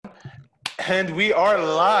And we are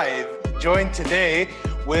live, joined today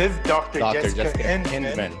with Dr. Jessica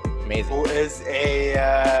Hindman, amazing. who is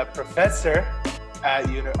a professor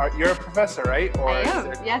at you're a professor, right? Or I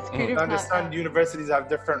am. Yes, creative. I understand universities have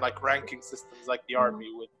different ranking systems, like the army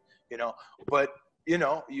with, but you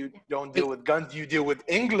don't deal with guns, you deal with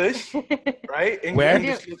English, right?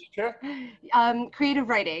 English literature. Creative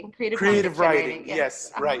writing. Creative writing.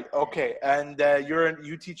 Yes, Uh-huh. right. Okay. And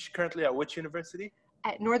you teach currently at which university?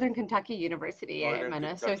 At Northern Kentucky University. Northern I'm an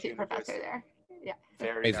Kentucky associate professor there. Yeah.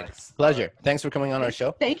 Very Amazing. nice. Pleasure. Thanks for coming on our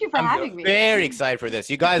show. Thank you for having me. Very excited for this.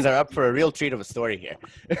 You guys are up for a real treat of a story here.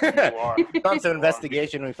 You are. Done some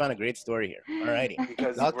investigation. We found a great story here. All righty.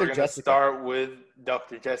 Because Dr. we're going to Jessica. start with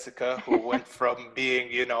Dr. Jessica, who went from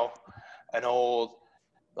being, an old,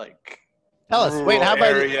 Tell us. Wait, how about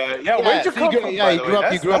area. Yeah, where'd you come from? Yeah,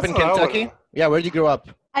 you grew up in Kentucky. Yeah, where'd you grow up?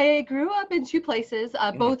 I grew up in two places,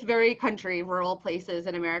 both very country, rural places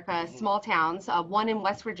in America, small towns, one in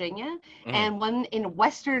West Virginia and one in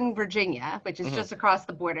Western Virginia, which is just across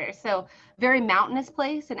the border. So very mountainous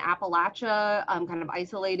place in Appalachia, kind of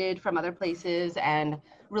isolated from other places and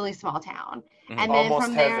really small town. And then Almost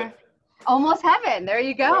from heaven. there, almost heaven. There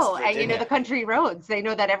you go. West And Virginia. the country roads, they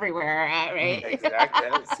know that everywhere, right? Exactly.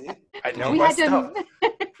 Yeah, see? I know we my had stuff.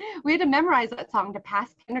 we had to memorize that song to pass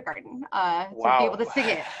kindergarten to Wow. be able to sing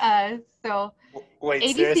it. So Wait,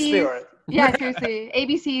 ABCs, seriously? Or? yeah, seriously,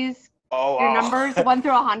 ABCs, Oh, your wow. numbers 1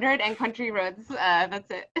 through 100, and country roads. That's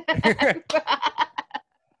it.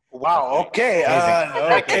 Wow, okay. Amazing.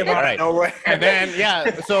 That came out All of right. nowhere. And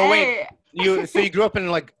then so wait, Hey, you grew up in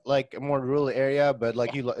like a more rural area, but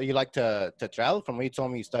you like to travel. From what you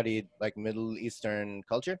told me, you studied Middle Eastern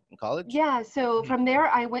culture in college. yeah, so from there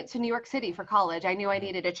I went to New York City for college. I knew I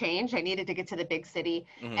needed a change. I needed to get to the big city.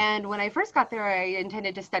 And when I first got there, I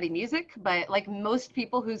intended to study music, but like most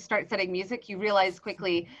people who start studying music, you realize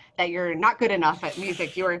quickly that you're not good enough at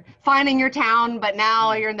music. You were fine in your town, but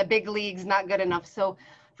now you're in the big leagues, not good enough. So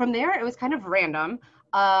from there, it was kind of random.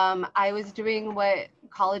 I was doing what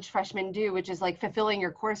college freshmen do, which is fulfilling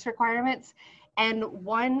your course requirements. And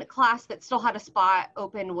one class that still had a spot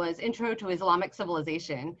open was Intro to Islamic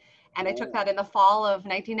Civilization. And I took that in the fall of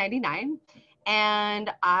 1999.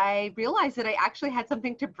 And I realized that I actually had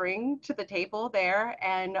something to bring to the table there,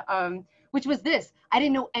 and which was this. I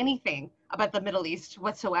didn't know anything about the Middle East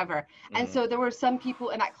whatsoever. And so there were some people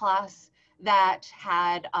in that class that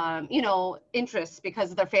had, interests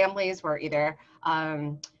because their families were either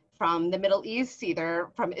from the Middle East, either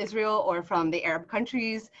from Israel or from the Arab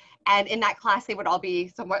countries. And in that class, they would all be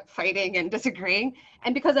somewhat fighting and disagreeing.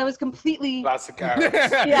 And because I was completely, Classic Arabs.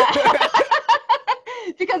 yeah,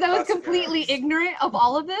 because I was Classic completely Arabs. ignorant of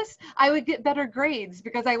all of this, I would get better grades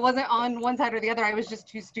because I wasn't on one side or the other. I was just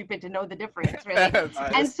too stupid to know the difference, really.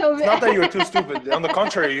 And so It's not that you were too stupid. On the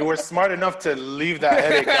contrary, you were smart enough to leave that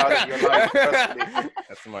headache out of your life. Trust me.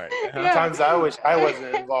 That's smart. Sometimes I wish I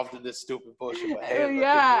wasn't involved in this stupid bullshit. But hey, look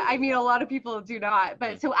yeah, at me. I mean, a lot of people do not.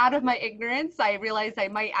 But so out of my ignorance, I realized I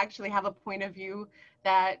might actually have a point of view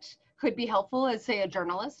that could be helpful as, say, a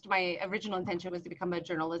journalist. My original intention was to become a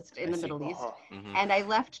journalist in the Middle East. And I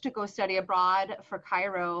left to go study abroad for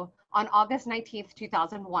Cairo on August 19th,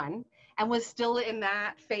 2001, and was still in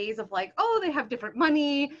that phase of they have different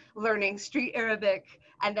money, learning street Arabic.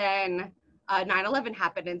 And then 9/11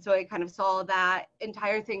 happened. And so I kind of saw that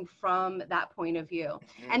entire thing from that point of view.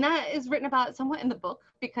 And that is written about somewhat in the book,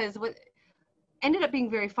 because what ended up being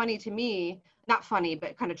very funny to me, not funny,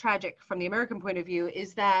 but kind of tragic from the American point of view,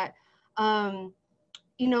 is that,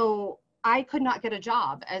 I could not get a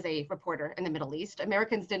job as a reporter in the Middle East.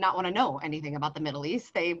 Americans did not want to know anything about the Middle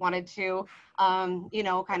East. They wanted to, kind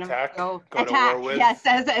Attack, of go to attack, war with. yes,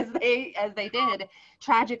 as they did,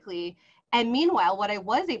 tragically. And meanwhile, what I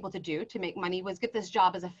was able to do to make money was get this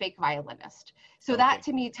job as a fake violinist. So that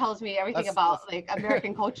to me tells me everything about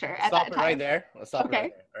American culture at Stop that it time. right there. Let's stop it Okay.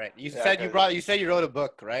 right there. All right. You Yeah, said okay. you said you wrote a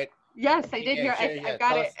book, right? Yes, I did. Yeah, Here, sure, I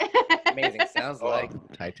got tell it. Amazing. Sounds like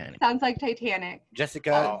Titanic. Sounds like Titanic.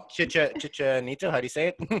 Jessica Chichanito, how do you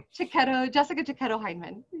say it? Jessica Chiquetto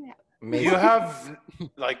Heineman. Yeah. Do Amazing. you have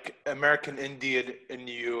American Indian in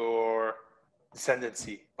your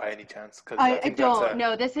descendancy by any chance? Because I don't.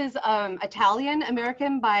 No, this is Italian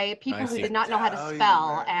American by people I who see. did not know how to Italian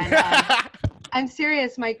spell. American. And I'm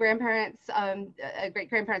serious. My grandparents, great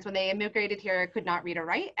grandparents, when they immigrated here, could not read or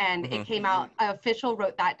write, and it came out. Official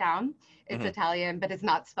wrote that down. It's Italian, but it's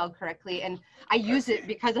not spelled correctly, and I use it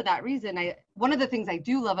because of that reason. One of the things I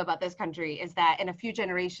do love about this country is that in a few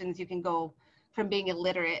generations you can go from being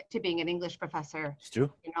illiterate to being an English professor. It's true.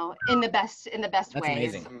 You know, in the best That's way.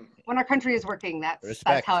 amazing. When our country is working, that's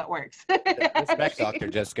Respect. how it works. Respect, Dr.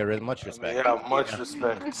 Jessica. Really much respect. Yeah, much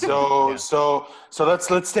respect. So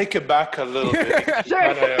let's take it back a little bit.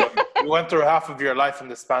 Sure. You went through half of your life in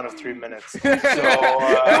the span of 3 minutes. So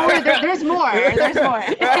Don't worry, there's more. There's more.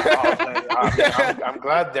 I'm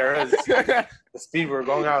glad there is. The speed we're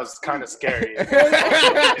going now is kind of scary.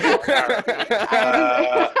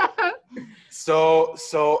 So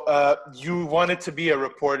you wanted to be a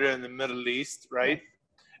reporter in the Middle East, right?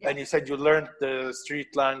 Yes. And you said you learned the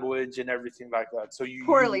street language and everything like that. So you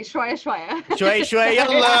Poorly, shwaya shwaya. Shway, shway,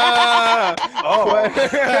 yalla! Oh,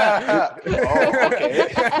 okay.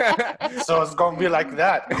 So it's gonna be like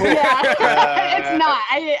that. Cool. Yeah, it's not.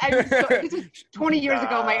 This is 20 years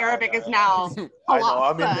ago. My Arabic is now. I know.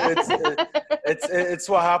 I mean, it's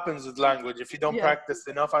what happens with language. If you don't practice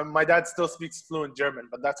enough, my dad still speaks fluent German,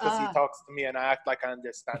 but that's because he talks to me and I act like I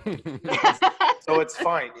understand him. So it's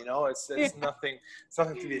fine, you know. It's nothing. It's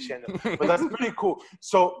nothing to be ashamed of. But that's pretty cool.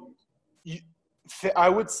 So I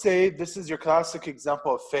would say this is your classic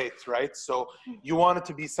example of faith, right? So you wanted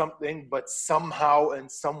to be something, but somehow in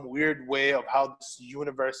some weird way of how this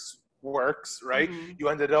universe works, right? Mm-hmm. You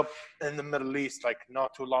ended up in the Middle East, like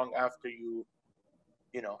not too long after you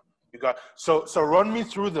got. So run me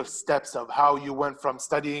through the steps of how you went from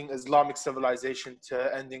studying Islamic civilization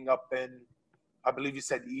to ending up in, I believe you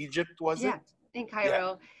said Egypt, was it? In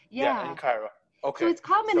Cairo. Yeah, in Cairo. Okay. So it's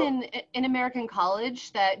common in American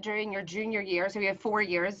college that during your junior year, so we have 4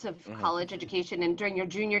 years of college education, and during your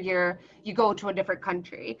junior year, you go to a different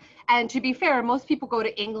country. And to be fair, most people go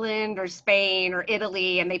to England or Spain or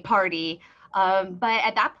Italy and they party. But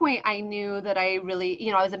at that point, I knew that I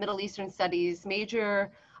really, I was a Middle Eastern Studies major.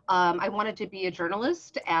 I wanted to be a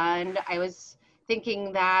journalist, and I was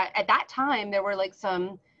thinking that at that time, there were like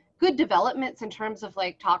some good developments in terms of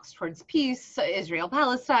like talks towards peace, Israel,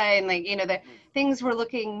 Palestine, like, the things were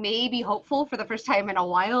looking maybe hopeful for the first time in a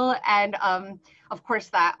while. And of course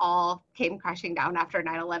that all came crashing down after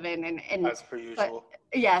 9/11 and as per usual.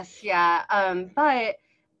 Yes. Yeah. But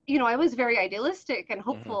I was very idealistic and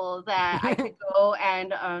hopeful that I could go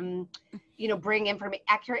and, bring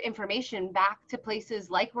accurate information back to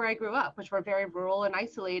places like where I grew up, which were very rural and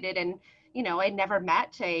isolated. And I'd never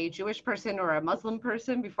met a Jewish person or a Muslim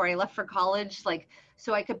person before I left for college,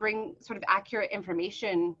 so I could bring sort of accurate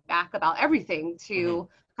information back about everything to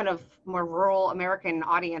kind of more rural American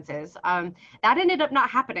audiences. That ended up not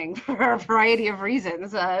happening for a variety of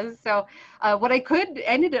reasons. So what I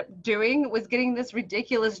ended up doing was getting this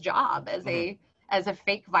ridiculous job as a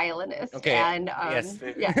fake violinist. Okay. And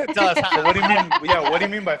Tell us how. So what do you mean? Yeah, what do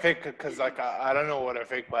you mean by fake? Because I don't know what a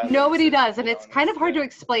fake violinist Nobody is, does, and it's kind of hard to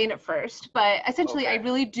explain at first. But essentially, I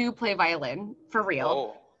really do play violin for real.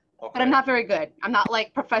 Oh, okay. But I'm not very good. I'm not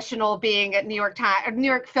like professional being at New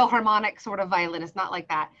York Philharmonic sort of violinist, not like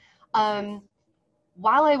that.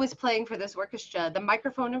 While I was playing for this orchestra, the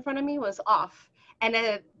microphone in front of me was off, and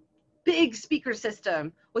a big speaker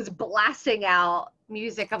system was blasting out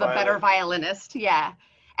music of a better violinist. Yeah.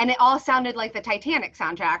 And it all sounded like the Titanic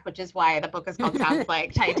soundtrack, which is why the book is called Sounds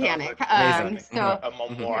Like Titanic. So a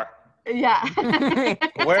memoir. Yeah.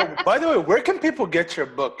 By the way, where can people get your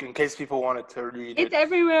book in case people wanted to read it? It's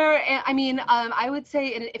everywhere. I mean, I would say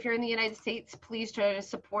if you're in the United States, please try to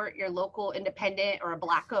support your local independent or a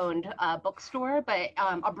Black-owned bookstore. But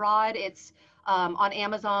abroad, it's on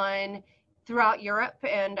Amazon, throughout Europe,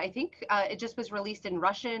 and I think it just was released in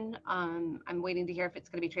Russian. I'm waiting to hear if it's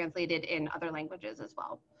going to be translated in other languages as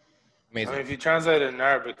well. Amazing. I mean, if you translate it in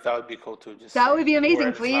Arabic, that would be cool too. That would be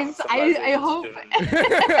amazing, please. I hope.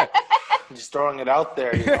 Just throwing it out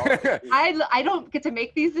there, I don't get to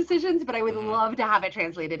make these decisions, but I would love to have it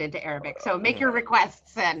translated into Arabic. So make your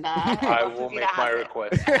requests, and I will make my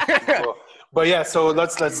request. Cool. But yeah, so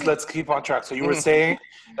let's keep on track. So you were saying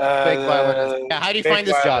fake violinist. Yeah, how do you find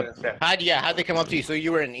this job? Yeah. How'd they come up to you? So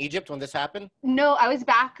you were in Egypt when this happened? No, I was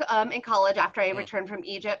back in college after I returned from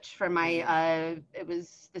Egypt for my it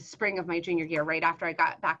was the spring of my junior year, right after I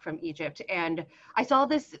got back from Egypt, and I saw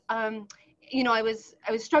this. I was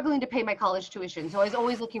struggling to pay my college tuition, so I was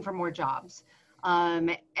always looking for more jobs.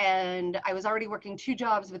 And I was already working 2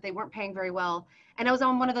 jobs, but they weren't paying very well. And I was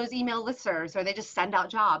on one of those email listservs where they just send out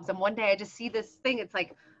jobs. And one day I just see this thing. It's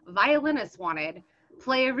like, violinist wanted,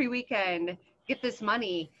 play every weekend, get this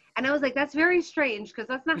money. And I was like, that's very strange, because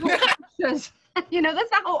that's not how orchestras,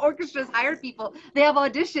 that's not how orchestras hire people. They have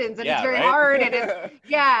auditions, and it's very hard. And it's,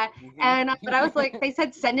 but I was like, they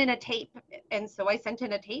said, send in a tape. And so I sent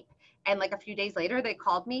in a tape. And like a few days later, they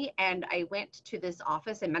called me, and I went to this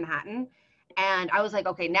office in Manhattan. And I was like,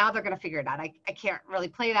 okay, now they're going to figure it out. I can't really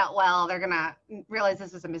play that well. They're going to realize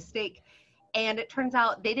this was a mistake. And it turns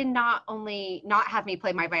out they did not only not have me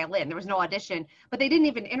play my violin, there was no audition, but they didn't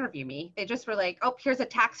even interview me. They just were like, oh, here's a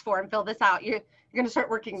tax form, fill this out. You're going to start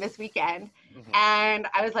working this weekend. Mm-hmm. And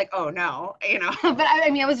I was like, oh no, but I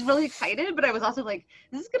mean, I was really excited, but I was also like,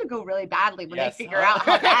 this is going to go really badly when they figure out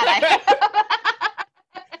how bad I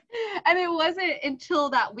am. And it wasn't until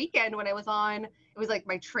that weekend when I was on, it was like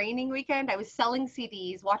my training weekend. I was selling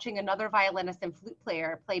CDs, watching another violinist and flute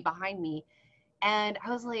player play behind me. And I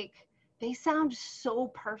was like, they sound so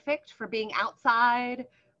perfect for being outside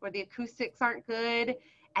where the acoustics aren't good.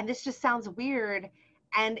 And this just sounds weird.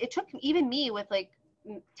 And it took even me with like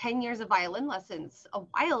 10 years of violin lessons a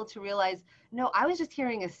while to realize, no, I was just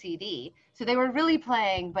hearing a CD. So they were really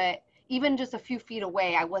playing, but even just a few feet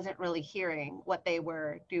away, I wasn't really hearing what they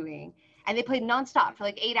were doing. And they played nonstop for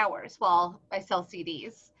like 8 hours while I sell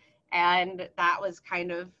CDs. And that was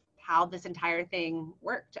kind of how this entire thing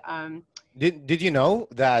worked. Did you know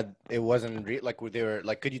that it wasn't like they were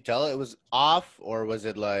like? Could you tell it was off, or was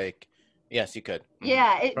it like? Yes, you could.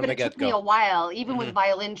 Yeah, but it took me a while, even with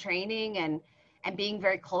violin training and being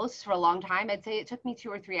very close for a long time. I'd say it took me 2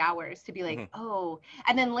 or 3 hours to be like, oh.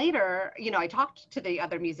 And then later, I talked to the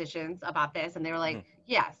other musicians about this, and they were like,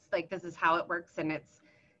 yes, like this is how it works, and it's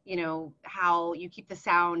how you keep the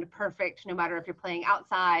sound perfect no matter if you're playing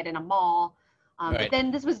outside in a mall. Right. But then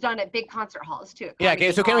this was done at big concert halls too. Yeah.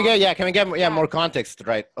 Okay. So can we get more context,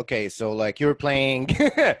 right? Okay. So like you were playing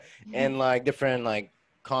in like different like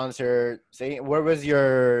concert. Say, where was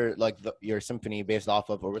your your symphony based off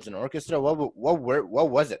of, or was it an orchestra? What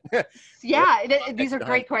was it? Yeah. These are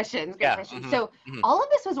great questions. Great questions. So all of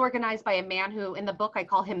this was organized by a man who, in the book, I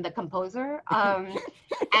call him the composer. And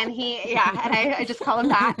and I just call him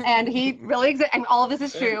that. And he really exists. I mean, all of this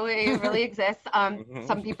is true. He really exists.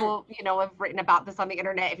 Some people, have written about this on the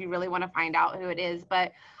internet if you really want to find out who it is.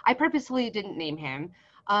 But I purposely didn't name him.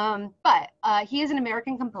 But he is an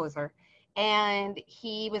American composer. And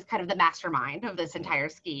he was kind of the mastermind of this entire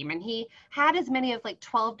scheme. And he had as many as like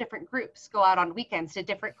 12 different groups go out on weekends to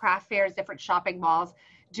different craft fairs, different shopping malls,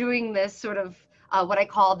 doing this sort of what I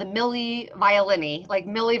call the Milli Violini, like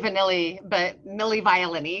Milli Vanilli, but Milli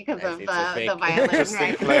Violini because of the violin.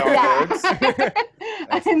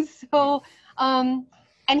 Right? And so,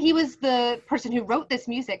 and he was the person who wrote this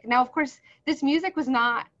music. Now, of course, this music was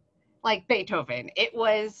not like Beethoven. It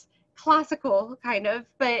was classical kind of,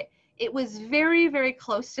 but it was very, very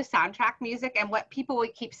close to soundtrack music. And what people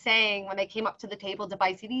would keep saying when they came up to the table to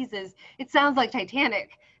buy CDs is, it sounds like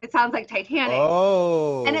Titanic. It sounds like Titanic.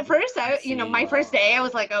 Oh. And at first, my first day, I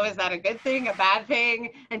was like, oh, is that a good thing, a bad thing?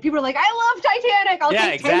 And people were like, I love Titanic. I'll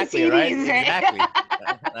take 10 CDs. Right? Exactly.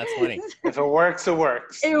 That's funny. If it works, it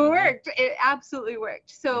works. It worked. It absolutely worked.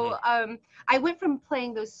 So I went from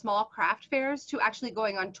playing those small craft fairs to actually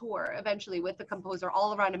going on tour eventually with the composer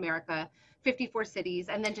all around America, 54 cities,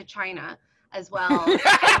 and then to China as well.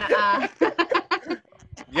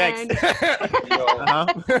 Yikes.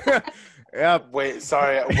 Yeah. Wait,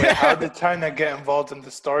 how did China get involved in the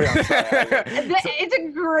story? I'm sorry. It's a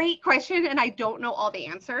great question, and I don't know all the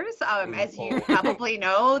answers. As you probably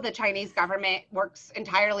know, the Chinese government works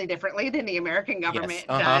entirely differently than the American government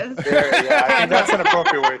does. I think that's an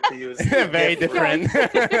appropriate word to use. Very different.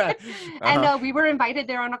 And we were invited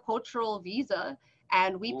there on a cultural visa,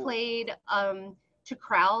 and we played to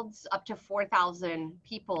crowds up to 4,000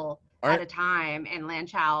 people at a time in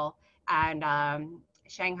Lanzhou and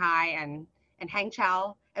Shanghai and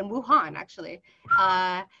Hangzhou and Wuhan, actually.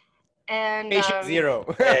 And Patient zero.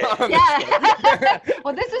 Yeah.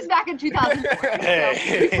 Well, this is back in 2004.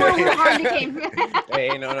 So before Wuhan became.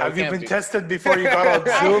 Have you been tested before you got on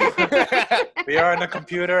Zoom? We are on a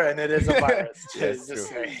computer, and it is a virus.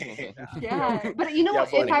 Yeah, but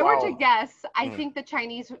if I were to guess, I think the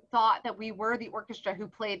Chinese thought that we were the orchestra who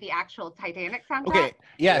played the actual Titanic soundtrack. Okay.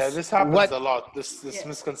 Yes. Yeah, this happens a lot. This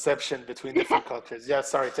misconception between different cultures. Yeah.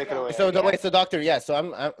 Sorry. Take it away. So doctor. Yeah. So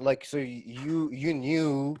I'm like, so you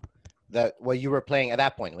knew that what you were playing at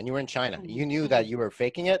that point when you were in China, you knew that you were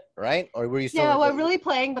faking it, right? Or were you still? Yeah, well, really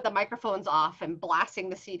playing, but the microphone's off and blasting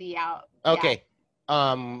the CD out. Okay.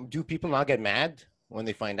 Yeah. Do people not get mad when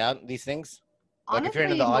they find out these things? Honestly, like if you're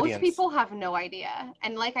in the audience, most people have no idea.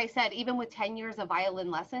 And like I said, even with 10 years of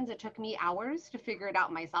violin lessons, it took me hours to figure it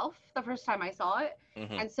out myself the first time I saw it.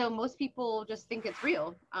 And so most people just think it's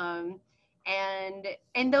real. And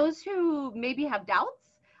those who maybe have doubts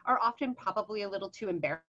are often probably a little too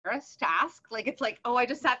embarrassed to ask. Like, it's like, oh, I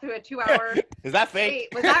just sat through a 2-hour. Is that fake?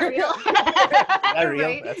 Wait, was that real? Is that real?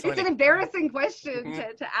 Right? It's an embarrassing question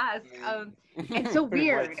to ask. And so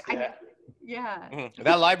weird. Yeah.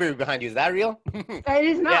 That library behind you, is that real? It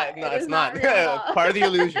is not. Yeah, no, it's not. real at all. Part of the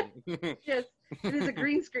illusion. Yes, it is a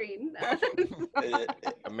green screen.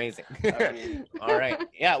 Amazing. I mean, All right.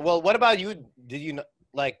 Yeah. Well, what about you? Did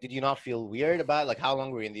you not feel weird about like how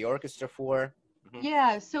long were you in the orchestra for?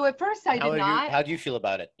 Yeah. So at first I did not. How do you feel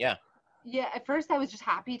about it? Yeah. Yeah. At first I was just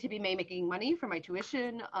happy to be making money for my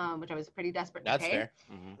tuition, which I was pretty desperate to That's pay. fair.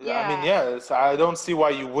 I mean, yeah. I don't see why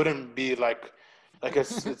you wouldn't be like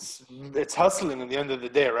it's hustling at the end of the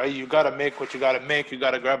day, right? You gotta make what you gotta make. You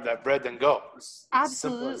gotta grab that bread and go. It's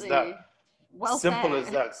Absolutely. simple as that. Well Simple said. as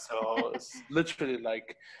that. So it's literally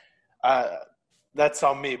like, that's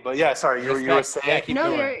on me. But yeah, sorry, you were saying. Yeah, keep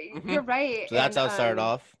No, going. you're right. So that's how it started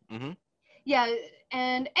off. Yeah,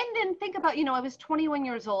 and then think about, I was 21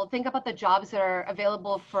 years old. Think about the jobs that are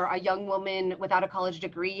available for a young woman without a college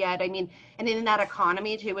degree yet. I mean, and in that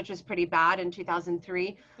economy too, which was pretty bad in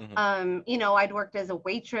 2003. I'd worked as a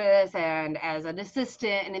waitress and as an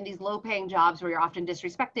assistant and in these low-paying jobs where you're often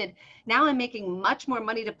disrespected. Now I'm making much more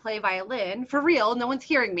money to play violin, for real. No one's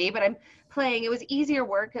hearing me, but I'm playing. It was easier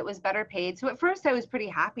work. It was better paid. So at first I was pretty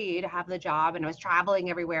happy to have the job, and I was traveling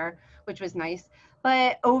everywhere, which was nice.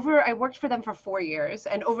 But I worked for them for 4 years.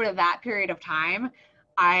 And over that period of time,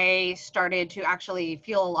 I started to actually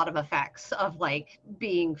feel a lot of effects of like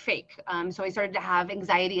being fake. So I started to have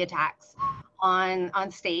anxiety attacks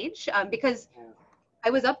on stage because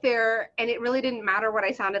I was up there and it really didn't matter what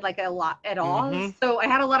I sounded like a lot at all. So I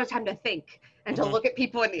had a lot of time to think and to look at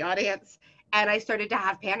people in the audience. And I started to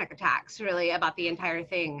have panic attacks really about the entire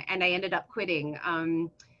thing. And I ended up quitting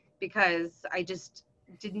because I just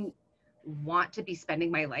didn't want to be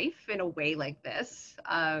spending my life in a way like this.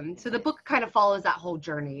 So the book kind of follows that whole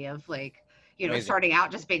journey of like, Amazing. Starting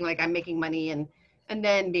out just being like, I'm making money and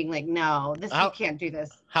then being like, no, you can't do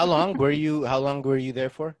this. How long were you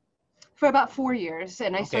there for? For about 4 years.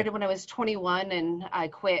 And I started when I was 21 and I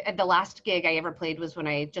quit. And the last gig I ever played was when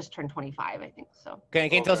I just turned 25, I think. So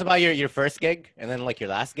can you tell us about your first gig and then like your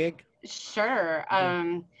last gig? Sure.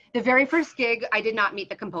 The very first gig, I did not meet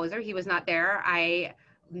the composer. He was not there. I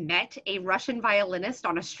met a Russian violinist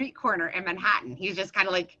on a street corner in Manhattan. He's just kind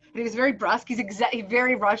of like, he was very brusque. He's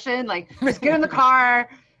very Russian, like just get in the car,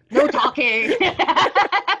 no talking,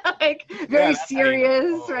 like very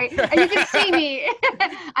serious, right? And you can see me.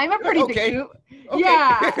 I'm a pretty big dude. Okay.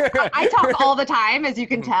 Yeah, I talk all the time, as you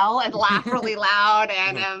can tell, and laugh really loud,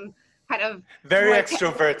 and kind of very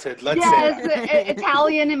extroverted. Let's say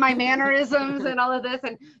Italian in my mannerisms and all of this,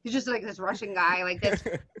 and he's just like this Russian guy like this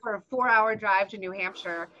for a 4-hour drive to New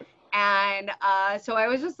Hampshire, and so I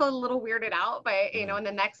was just a little weirded out by and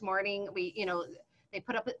the next morning we they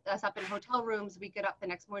put us up in hotel rooms. We get up the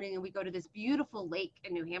next morning and we go to this beautiful lake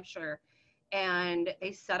in New Hampshire, and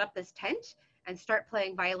they set up this tent and start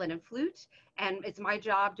playing violin and flute, and it's my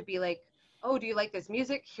job to be like, oh, do you like this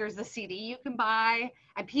music? Here's the CD you can buy.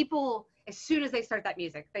 And people, as soon as they start that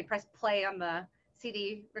music, they press play on the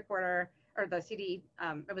CD recorder or the CD.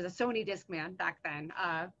 It was a Sony Discman back then.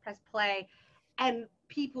 Press play, and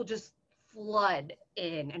people just flood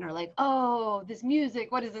in and are like, oh, this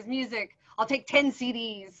music. What is this music? I'll take 10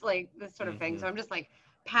 CDs, like this sort of thing. So I'm just like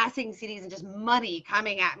passing CDs and just money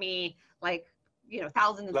coming at me, like thousands and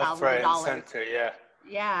thousands of dollars. Left, right, and center, yeah.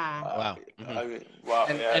 Yeah. Wow. I mean, wow.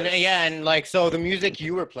 And like, so the music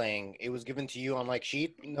you were playing, it was given to you on like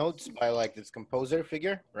sheet notes by like this composer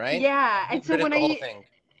figure, right? Yeah. And so when they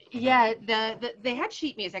had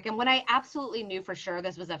sheet music, and when I absolutely knew for sure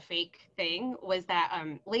this was a fake thing was that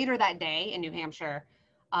later that day in New Hampshire,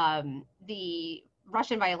 the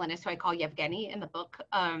Russian violinist who I call Yevgeny in the book,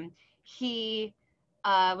 he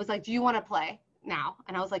was like, do you want to play now?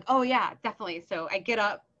 And I was like, oh yeah, definitely. So I get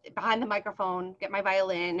up behind the microphone, get my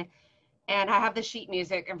violin, and I have the sheet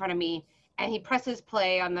music in front of me, and he presses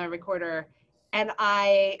play on the recorder, and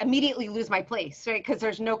I immediately lose my place, right? Because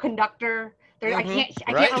there's no conductor. I can't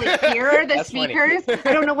really hear the speakers.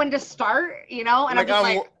 I don't know when to start, and I'm just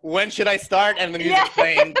like, when should I start? And the music's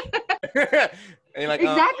playing. And you're like,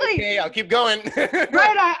 exactly. Oh, okay, I'll keep going.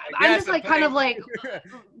 Right. I'm just like kind of like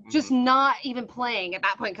just not even playing at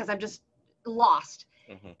that point because I'm just lost.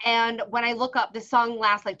 And when I look up, this song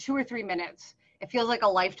lasts like 2 or 3 minutes. It feels like a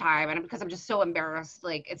lifetime, and because I'm just so embarrassed,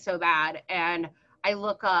 like it's so bad. And I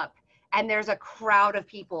look up, and there's a crowd of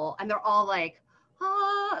people, and they're all like,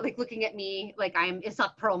 like looking at me like I'm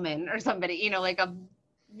Isak Perlman or somebody, like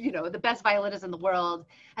the best violinist in the world,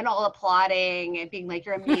 and all applauding and being like,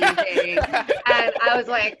 you're amazing. And I was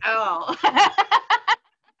like, oh.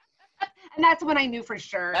 And that's when I knew for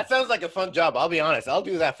sure. That sounds like a fun job. I'll be honest. I'll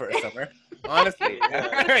do that for a summer. Honestly.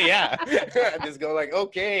 Yeah. Just go like,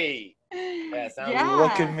 okay. Yeah. Yeah, sounds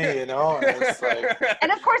Look at me, you know. And it's like,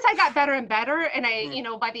 And of course I got better and better, and I, Mhm. you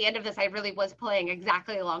know, by the end of this I really was playing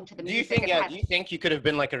exactly along to the Do you music. think? And Yeah. had- Do you think you could have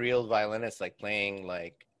been like a real violinist, like playing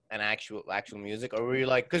like an actual music, or were you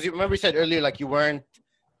like? Because you remember you said earlier like you weren't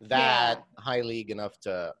that high league enough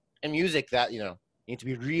to in music that you need to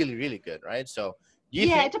be really really good, right? So do you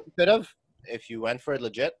Yeah, think you could have if you went for it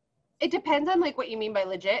legit? it depends on like what you mean by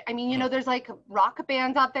legit. I mean, you know, there's like rock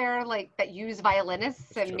bands out there like that use violinists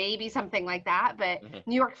That's and true. maybe something like that, but Mhm.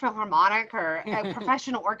 New York Philharmonic or a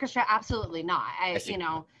professional orchestra, absolutely not. I see. You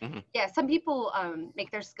know, Mhm. yeah, some people make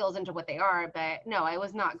their skills into what they are, but no, I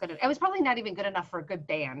was not good at. I was probably not even good enough for a good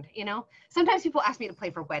band. You know, sometimes people ask me to play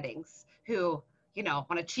for weddings who, you know,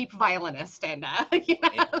 want a cheap violinist, and you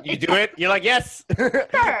know, You do it. You're like, yes.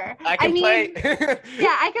 sure. I can play.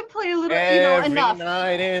 Yeah, I could play a little, you know, Every enough.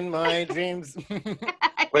 night in my dreams. wait,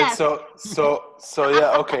 Yes. so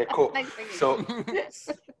yeah, okay, cool. Thanks for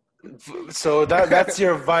So that's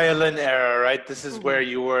your violin era, right? This is where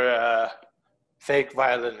you were a fake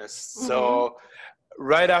violinist. So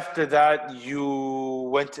right after that, you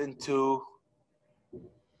went into.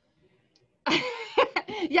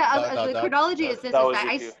 Yeah, the chronology is this: That is was that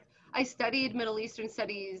your cue. I studied Middle Eastern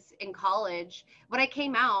studies in college. When I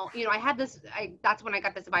came out, you know, I had this. That's when I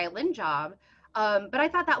got this violin job. But I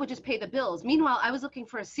thought that would just pay the bills. Meanwhile, I was looking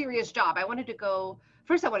for a serious job. I wanted to go.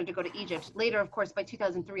 First, I wanted to go to Egypt. Later, of course, by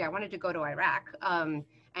 2003, I wanted to go to Iraq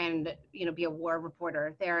and you know be a war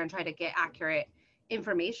reporter there and try to get accurate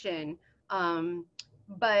information.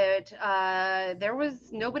 But there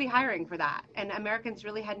was nobody hiring for that, and Americans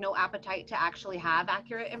really had no appetite to actually have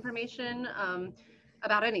accurate information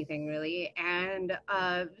about anything really. And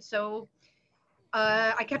so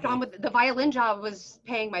I kept on with the violin job was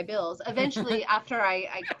paying my bills. Eventually, after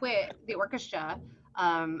I quit the orchestra,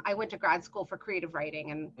 I went to grad school for creative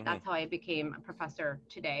writing, and that's how I became a professor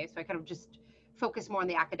today. So I kind of just focus more on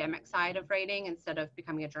the academic side of writing instead of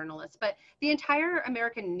becoming a journalist. But the entire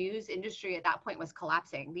American news industry at that point was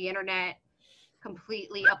collapsing. The internet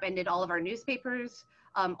completely upended all of our newspapers.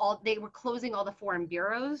 They were closing all the foreign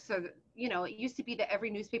bureaus. So you know, it used to be that every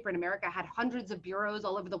newspaper in America had hundreds of bureaus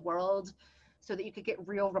all over the world, so that you could get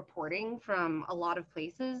real reporting from a lot of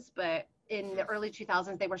places. But in the early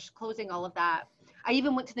 2000s, they were closing all of that. I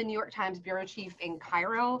even went to the New York Times bureau chief in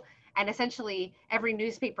Cairo, and essentially every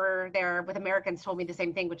newspaper there with Americans told me the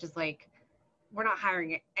same thing, which is like, we're not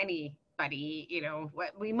hiring anybody. You know,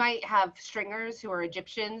 we might have stringers who are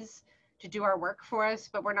Egyptians to do our work for us,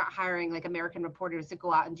 but we're not hiring like American reporters to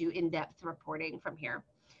go out and do in-depth reporting from here.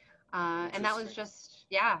 And that was just,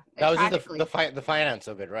 yeah, That was tragically. just the finance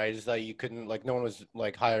of it, right? It's like you couldn't, like, no one was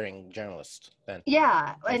like hiring journalists then.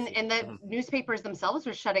 Yeah, I and see. the newspapers themselves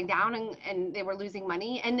were shutting down, and they were losing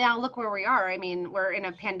money. And now look where we are. I mean, we're in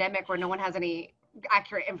a pandemic where no one has any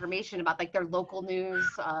accurate information about like their local news,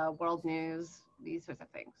 world news, these sorts of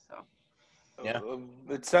things. So Yeah.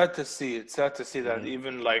 It's sad to see. It's sad to see that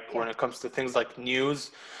even like when it comes to things like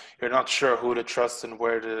news, you're not sure who to trust and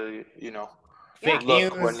where to, Fake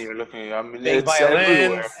look when news, you're looking. I mean, fake it's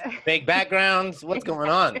everywhere. violins, fake backgrounds. What's going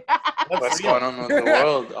on? What's real? going on with the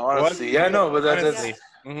world? Honestly, yeah, no, but that's Honestly.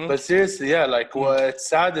 Mhm. but seriously, yeah, like what it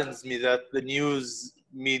saddens me that the news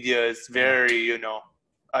media is very,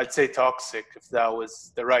 I'd say toxic, if that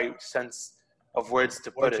was the right sense of words to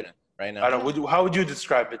put it. Fortunate right now. I don't. How would you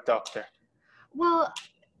describe it, Doctor? Well,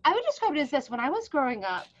 I would describe it as this. When I was growing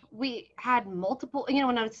up, we had multiple, you know,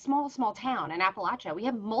 in a small town in Appalachia, we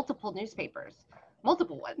had multiple newspapers,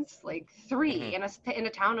 multiple ones, like 3 in a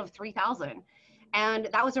town of 3,000. And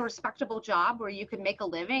that was a respectable job where you could make a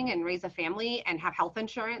living and raise a family and have health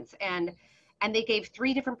insurance. And they gave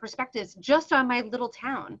 3 different perspectives just on my little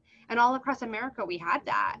town. And all across America, we had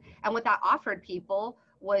that. And what that offered people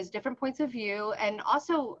was different points of view, and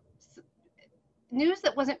also news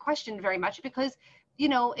that wasn't questioned very much, because, you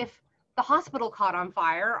know, if the hospital caught on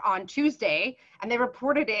fire on Tuesday and they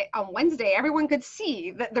reported it on Wednesday, everyone could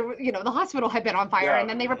see that the hospital had been on fire, and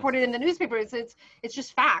then they reported in the newspapers. It's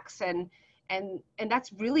just facts, and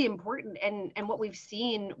that's really important. And what we've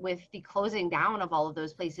seen with the closing down of all of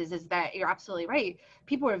those places is that you're absolutely right.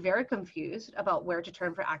 People are very confused about where to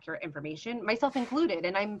turn for accurate information, myself included.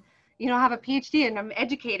 And I'm, have a PhD and I'm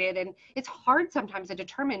educated, and it's hard sometimes to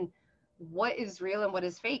determine what is real and what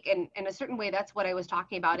is fake. And in a certain way, that's what I was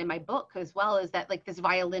talking about in my book as well, is that like this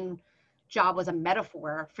violin job was a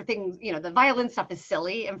metaphor for things. The violin stuff is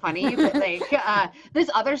silly and funny, but like this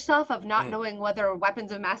other stuff of not knowing whether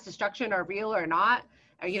weapons of mass destruction are real or not,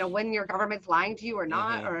 or, when your government's lying to you or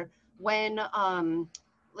not, or when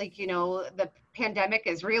like, you know, the pandemic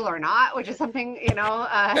is real or not, which is something, you know.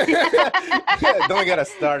 Don't get us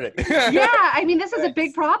started. Yeah, I mean, this is a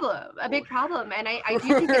big problem, and I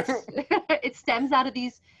do think it stems out of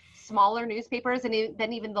these smaller newspapers and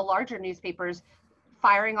then even the larger newspapers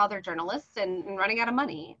firing all their journalists and running out of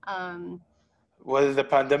money. Whether the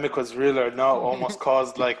pandemic was real or not almost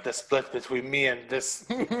caused like the split between me and this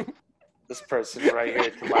person right here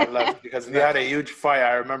to my left, because we had a huge fight.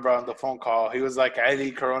 I remember on the phone call, he was like, Ali,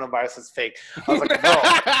 coronavirus is fake. I was like,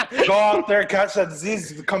 bro, go out there, catch that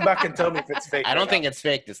disease, come back and tell me if it's fake. I don't think it's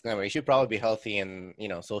fake this time. You should probably be healthy and, you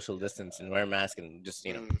know, social distance and wear a mask and just,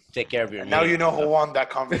 you know, take care of your Now you know who won that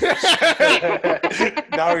conversation.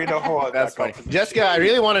 Now you know who won that conversation. Jessica, I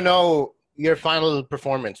really want to know your final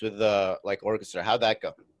performance with the orchestra. How'd that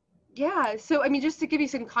go? Yeah, so I mean, just to give you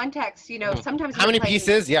some context, you know, sometimes how many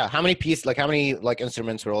pieces? Yeah, how many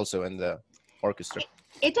instruments were also in the orchestra?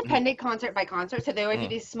 It depended concert by concert. So there would be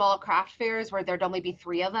these small craft fairs where there'd only be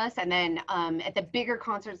 3 of us, and then at the bigger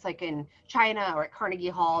concerts, like in China or at Carnegie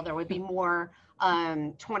Hall, there would be more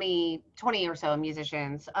 20 or so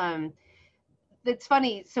musicians. It's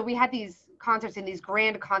funny. So we had these concerts in these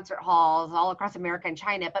grand concert halls all across America and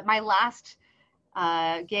China, but my last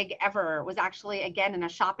gig ever was actually again in a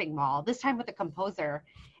shopping mall, this time with a composer,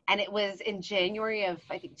 and it was in January of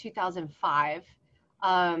I think 2005,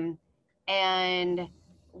 and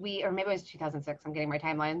or maybe it was 2006. I'm getting my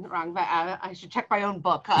timeline wrong, but I should check my own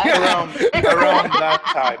book. Around that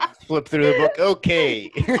time. Flip through the book. Okay.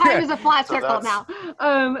 Time is a flat circle now.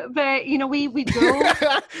 But you know, we go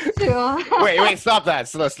to. Wait, stop that.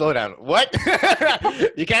 Slow down. What?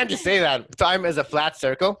 You can't just say that. Time is a flat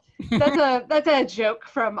circle. That's a joke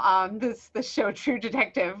from the show True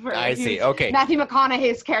Detective. I see. Okay. Matthew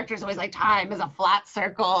McConaughey's character is always like, time is a flat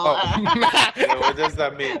circle. What does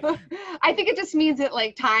that mean? I think it just means that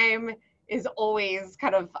like time is always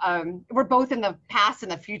kind of we're both in the past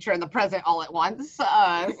and the future and the present all at once. So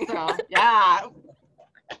yeah.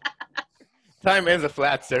 Time is a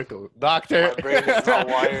flat circle, Doctor. My brain is not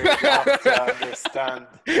wired enough to understand.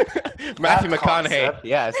 Matthew McConaughey. Concept.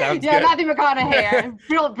 Yeah, sounds good. Yeah, Matthew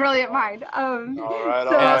McConaughey. Brilliant mind. All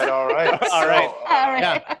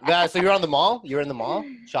right. Yeah. So you're on the mall? You're in the mall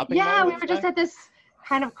shopping? Yeah, we were just at this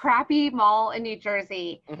kind of crappy mall in New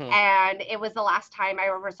Jersey, and it was the last time I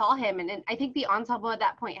ever saw him. And I think the ensemble at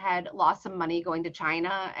that point had lost some money going to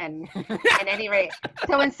China, and at any rate,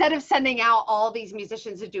 so instead of sending out all these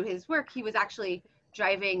musicians to do his work, he was actually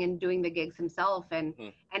driving and doing the gigs himself. And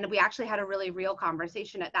we actually had a really real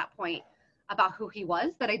conversation at that point about who he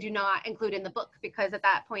was that I do not include in the book, because at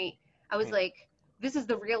that point I was like, this is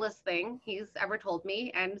the realest thing he's ever told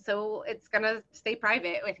me, and so it's gonna stay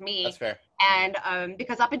private with me. That's fair. And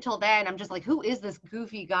because up until then, I'm just like, who is this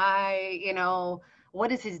goofy guy? You know,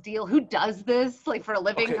 what is his deal? Who does this like for a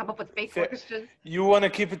living? Okay. Come up with fake orchestras? You want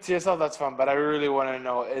to keep it to yourself, that's fine. But I really want to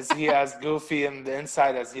know: is he as goofy in the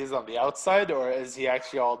inside as he is on the outside, or is he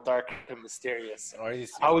actually all dark and mysterious?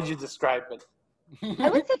 How would you describe it? I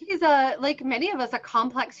would say he's like many of us, a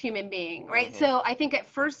complex human being, right? So I think at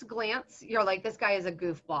first glance, you're like, this guy is a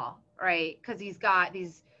goofball, right? Because he's got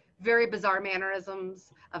these very bizarre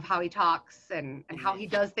mannerisms of how he talks and how he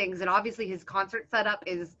does things. And obviously his concert setup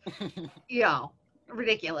is, you know,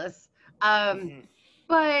 ridiculous.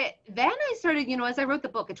 But then I started, you know, as I wrote the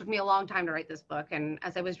book, it took me a long time to write this book. And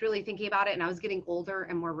as I was really thinking about it and I was getting older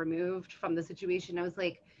and more removed from the situation, I was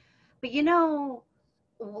like, but you know,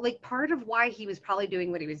 like part of why he was probably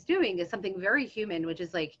doing what he was doing is something very human, which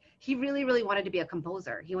is like, he really, really wanted to be a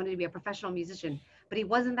composer. He wanted to be a professional musician, but he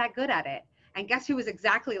wasn't that good at it. And guess who was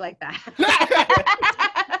exactly like that?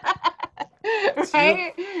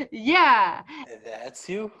 Right? Yeah. That's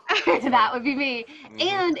you? That would be me.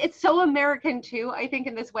 And it's so American too, I think,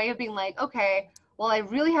 in this way of being like, okay, well, I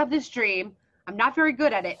really have this dream. I'm not very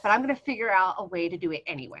good at it, but I'm going to figure out a way to do it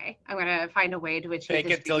anyway. I'm going to find a way to achieve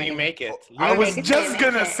Fake it till you make it. I was just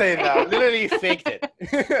going to say that. Literally faked it.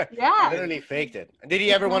 Yeah. Literally faked it. Did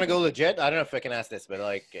he ever want to go legit? I don't know if I can ask this, but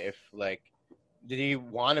like, did he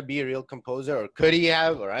want to be a real composer, or could he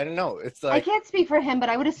have, or I don't know. It's like, I can't speak for him, but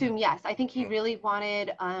I would assume yes. I think he really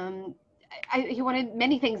wanted, he wanted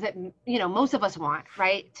many things that, you know, most of us want,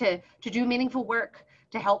 right? To do meaningful work,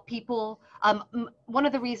 to help people. One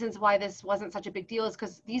of the reasons why this wasn't such a big deal is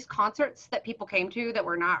because these concerts that people came to that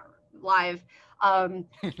were not live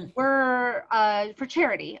were for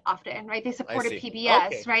charity often, right? They supported PBS,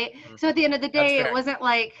 okay. Right? So at the end of the day, it wasn't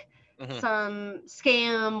like some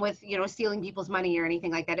scam with, you know, stealing people's money or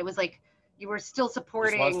anything like that. It was like you were still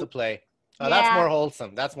supporting. Just wants to play. Oh, yeah. That's more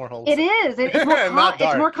wholesome. That's more wholesome. It is. It's more,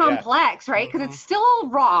 it's more complex, right? Because it's still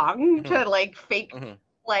wrong to like fake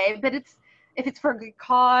play, but it's if it's for a good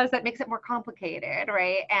cause, that makes it more complicated,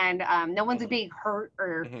 right? And no one's being hurt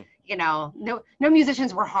or, you know, no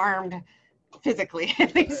musicians were harmed physically,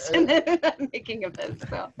 at least in the making of this.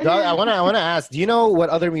 So I wanna ask, do you know what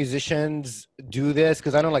other musicians do this?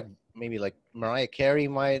 Because I know like maybe like Mariah Carey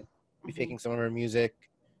might be faking some of her music,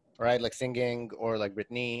 right? Like singing, or like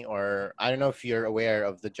Britney, or I don't know if you're aware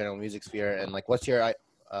of the general music sphere, and like what's your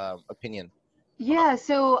opinion? yeah,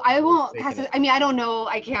 so I won't pass it. I mean, I don't know.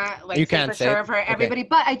 I can't like say for sure for everybody,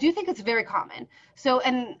 but I do think it's very common. So,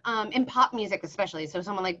 and in pop music especially, so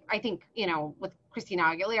someone like, I think, you know, with Christina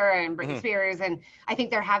Aguilera and Britney Spears, and I think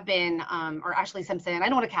there have been, or Ashley Simpson. I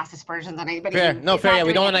don't want to cast aspersions on anybody. Fair, no, fair. Yeah,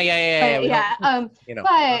 we don't want to. Yeah. You know,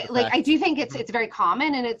 but like, I do think it's very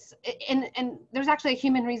common, and and there's actually a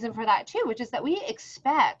human reason for that too, which is that we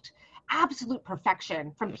expect absolute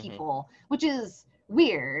perfection from people, which is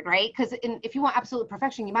weird, right? Because if you want absolute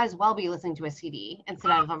perfection, you might as well be listening to a CD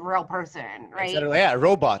instead of a real person, right? Yeah, a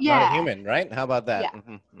robot, not a human, right? How about that?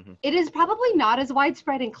 Yeah. It is probably not as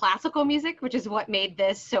widespread in classical music, which is what made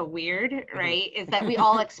this so weird, right? Is that we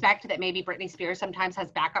all expect that maybe Britney Spears sometimes has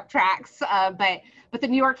backup tracks, but the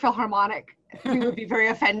New York Philharmonic, we would be very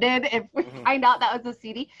offended if we find out that was a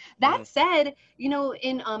CD. That said, you know,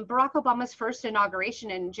 in Barack Obama's first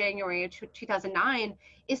inauguration in January of 2009,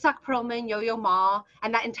 Isaac Perlman, Yo-Yo Ma,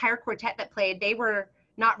 and that entire quartet that played, they were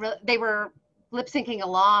lip syncing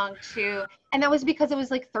along to, and that was because it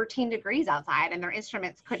was like 13 degrees outside and their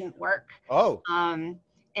instruments couldn't work.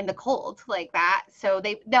 In the cold like that. So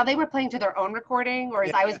they were playing to their own recording,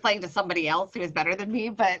 whereas I was playing to somebody else who was better than me.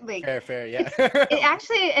 But like fair, yeah. It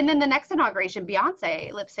actually, and then the next inauguration,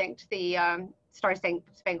 Beyonce lip synced the Star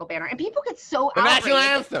Spangled Banner, and people get so the national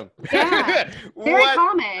anthem. Yeah, very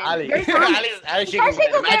common. Very common.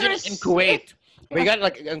 Imagine in Kuwait. But you got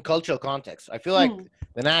like in cultural context. I feel like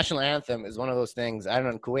the national anthem is one of those things. I don't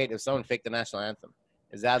know, in Kuwait, if someone faked the national anthem,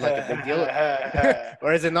 is that like a big deal?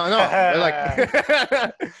 Or is it not? No. They're like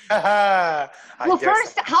well,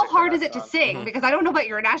 first, how hard is it to sing? Because I don't know about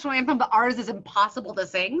your national anthem, but ours is impossible to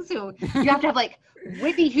sing. So you have to have like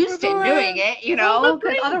Whitney Houston doing it, you know?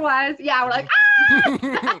 Because otherwise, yeah, we're like,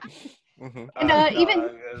 ah! And even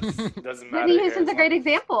Whitney Houston's a great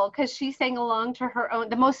example, because she sang along to her own.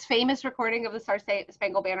 The most famous recording of the Star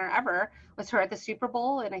Spangled Banner ever was her at the Super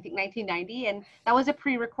Bowl in, I think, 1990, and that was a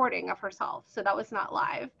pre-recording of herself, so that was not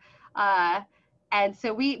live. And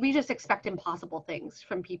so we just expect impossible things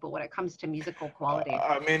from people when it comes to musical quality.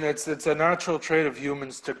 I mean, it's a natural trait of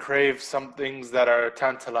humans to crave some things that are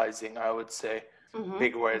tantalizing, I would say.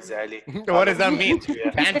 Big words, Ali. What does that mean?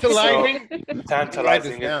 Tantalizing? So,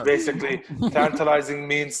 tantalizing. Basically, tantalizing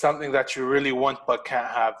means something that you really want but can't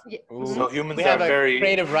have. So humans we have are very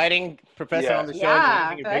creative writing professor on the show.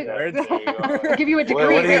 Yeah, big words. I'll give you a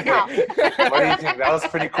degree right now. What do you think? That was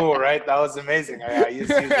pretty cool, right? That was amazing. I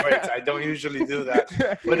used to use words. I don't usually do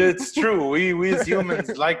that, but it's true. We as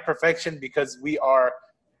humans like perfection because we are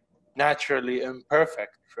naturally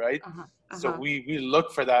imperfect, right? So we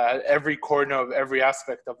look for that at every corner of every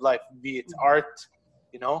aspect of life, be it art,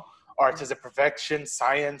 you know, art is a perfection,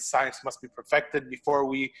 science must be perfected before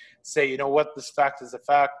we say, you know what, this fact is a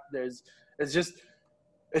fact.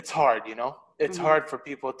 It's hard, you know, it's hard for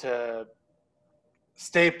people to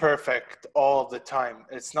stay perfect all the time.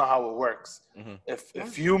 It's not how it works.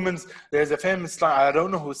 If humans, there's a famous line, I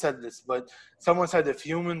don't know who said this, but someone said if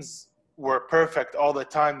humans were perfect all the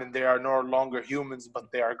time, then they are no longer humans, but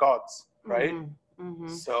they are gods. Right?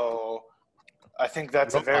 So I think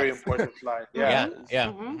that's a very important line. Yeah. I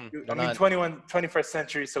mean, 21st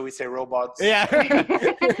century, so we say robots. Yeah.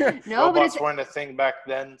 No, robots weren't a thing back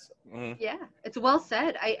then. Yeah, it's well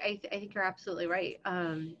said. I think you're absolutely right.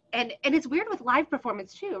 And it's weird with live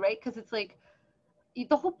performance too, right? Because it's like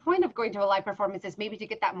the whole point of going to a live performance is maybe to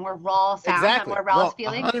get that more raw sound, that more raw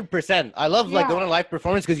feeling. 100%. I love like going to live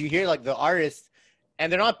performance because you hear like the artists,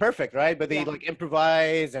 and they're not perfect, right? But they like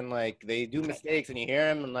improvise and like they do mistakes, and you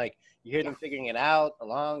hear them and like you hear them figuring it out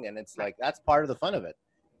along, and it's like that's part of the fun of it,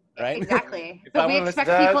 right? Exactly. But we expect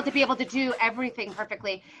people to be able to do everything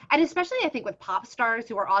perfectly, and especially I think with pop stars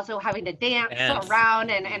who are also having to dance around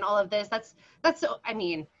and all of this. That's I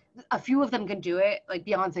mean, a few of them can do it. Like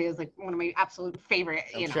Beyonce is like one of my absolute favorite.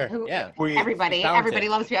 You know, everybody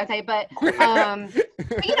loves Beyonce, but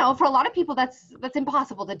you know, for a lot of people, that's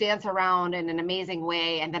impossible to dance around in an amazing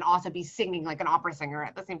way and then also be singing like an opera singer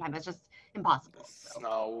at the same time. That's just impossible. It's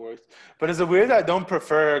not worth. But is it weird? I don't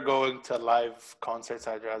prefer going to live concerts.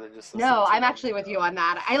 I'd rather just listen No, I'm actually with you on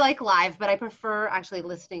that. I like live, but I prefer actually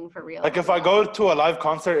listening for real. Like if I go to a live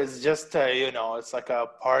concert, it's just you know, it's like a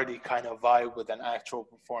party kind of vibe with an actual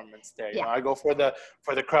performance. performance there. You know, I go for the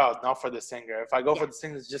crowd, not for the singer. If I go for the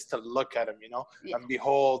singer, it's just to look at him, you know, and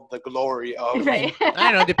behold the glory of. Right.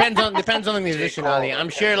 I don't know. Depends on the musician, Ali. I'm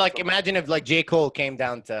sure. Like, Lamar. imagine if like J. Cole came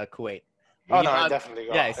down to Kuwait. Oh no, I definitely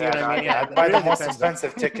go. Yeah, see what I mean? Yeah, I'd buy the really most depends on-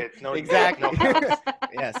 expensive ticket. No, Exactly. No,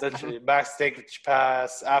 Yes. literally, backstage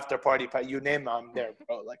pass, after party pass, you name it, I'm there,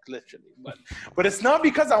 bro. Like literally, but it's not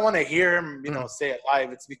because I want to hear him, you know, say it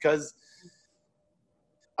live. It's because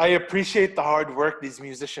I appreciate the hard work these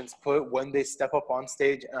musicians put when they step up on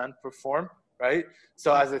stage and perform, right?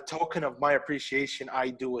 So as a token of my appreciation, I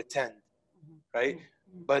do attend, right?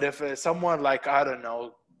 But if someone like, I don't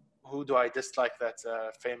know, who do I dislike that's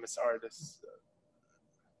a famous artist?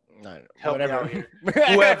 No, Help whatever. me out here.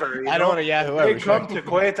 Whoever. I don't want to. Yeah, whoever. They come to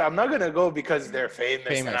Kuwait. I'm not gonna go because they're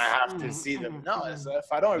famous and I have to see them. No, if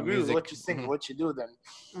I don't agree with what you sing, what you do,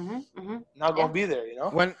 then not gonna be there. You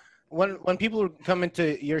know. When people come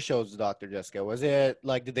into your shows, Dr. Jessica, was it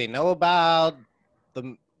like, did they know about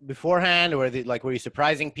them beforehand, or were you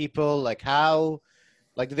surprising people? Like how,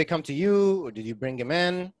 like, did they come to you, or did you bring them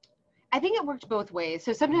in? I think it worked both ways.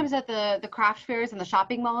 So sometimes at the craft fairs and the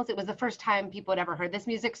shopping malls, it was the first time people had ever heard this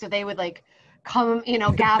music. So they would like come, you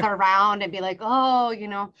know, gather around and be like, oh, you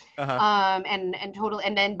know,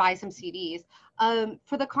 and then buy some CDs.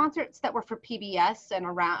 For the concerts that were for PBS and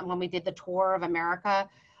around when we did the tour of America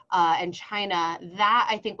and China, that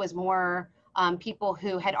I think was more people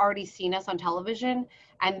who had already seen us on television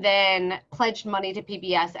and then pledged money to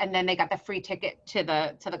PBS, and then they got the free ticket to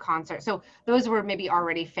the concert. So those were maybe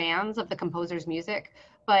already fans of the composer's music,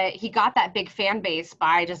 but he got that big fan base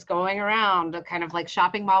by just going around kind of like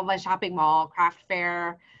shopping mall by shopping mall, craft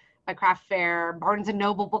fair by craft fair, Barnes and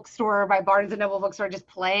Noble bookstore by Barnes and Noble bookstore, just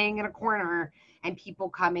playing in a corner and people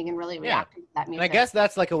coming and really reacting to that music. And I guess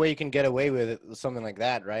that's like a way you can get away with something like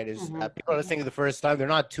that, right? Is people are listening to the first time, they're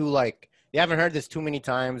not too like, they haven't heard this too many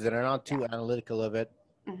times, and they're not too analytical of it.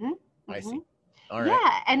 I see. All right.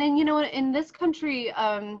 Yeah, and then, you know, in this country,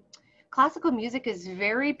 classical music is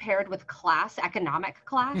very paired with class, economic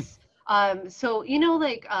class. So, you know,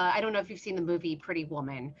 like, I don't know if you've seen the movie Pretty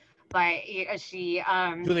Woman, but she,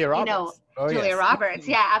 Julia Roberts. You know, Julia Roberts.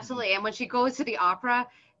 Yeah, absolutely. And when she goes to the opera,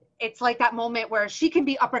 it's like that moment where she can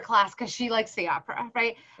be upper class because she likes the opera,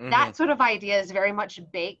 right? That sort of idea is very much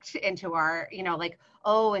baked into our, you know, like,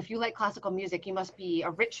 oh, if you like classical music, you must be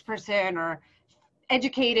a rich person or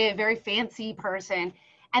educated, very fancy person.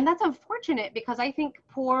 And that's unfortunate because I think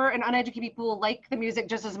poor and uneducated people like the music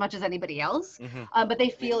just as much as anybody else, but they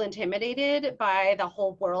feel intimidated by the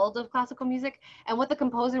whole world of classical music. And what the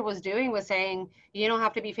composer was doing was saying, you don't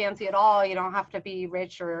have to be fancy at all. You don't have to be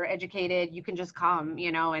rich or educated. You can just come,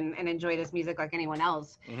 you know, and enjoy this music like anyone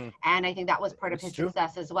else. And I think that was part of his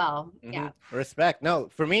success as well. Yeah. Respect. No,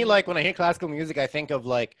 for me, like when I hear classical music, I think of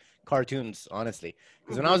like cartoons, honestly,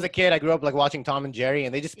 because when I was a kid, I grew up like watching Tom and Jerry,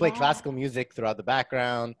 and they just play classical music throughout the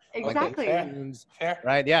background. Exactly. Like, cartoons,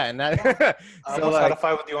 right? Yeah, and that. I almost had a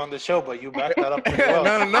fight with you on the show, but you backed that up pretty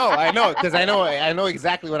well. No, I know, because I know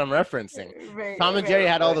exactly what I'm referencing. Tom and Jerry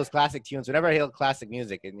had all those classic tunes. Whenever I hear classic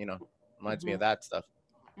music, it, you know, reminds me of that stuff.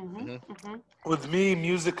 With me,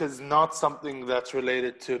 music is not something that's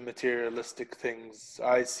related to materialistic things.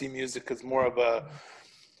 I see music as more of a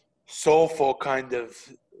soulful kind of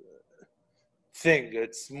thing.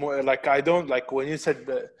 It's more like, I don't like when you said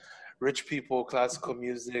the rich people classical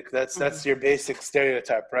music, that's your basic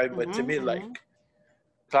stereotype, right? But to me, like,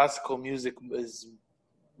 classical music is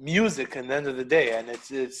music at the end of the day, and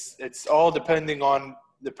it's all depending on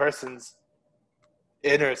the person's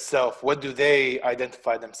inner self. What do they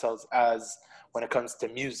identify themselves as when it comes to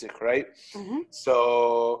music, right?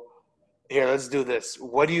 So here, let's do this.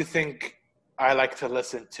 What do you think I like to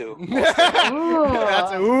listen to?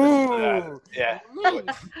 That's yeah.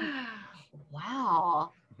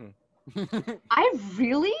 Wow. I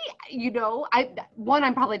really, you know,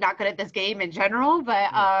 I'm probably not good at this game in general,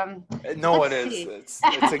 but no one is.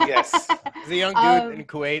 It's a guess. He's a young dude in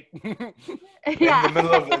Kuwait.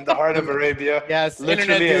 in the heart of Arabia. Yes,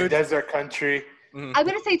 literally a desert country. I'm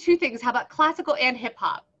gonna say two things. How about classical and hip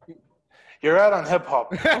hop? You're right on hip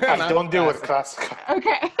hop. I don't deal with classical.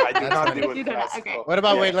 Okay. I do not deal with classical. Okay. What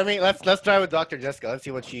about let's try with Dr. Jessica. Let's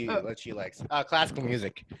see what she likes. Classical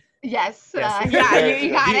music. Yes. You got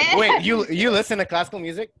it. Wait, you listen to classical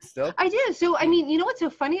music still? I do. So I mean, you know what's so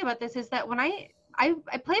funny about this is that when I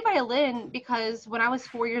play violin because when I was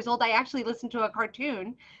 4 years old, I actually listened to a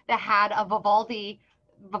cartoon that had a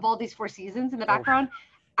Vivaldi's Four Seasons in the background.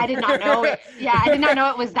 I did not know it. Yeah, I did not know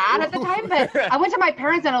it was that at the time, but I went to my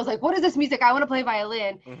parents and I was like, what is this music? I want to play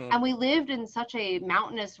violin. And we lived in such a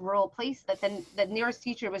mountainous rural place that then the nearest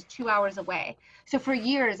teacher was 2 hours away. So for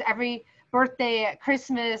years, every birthday,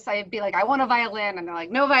 Christmas, I'd be like, I want a violin. And they're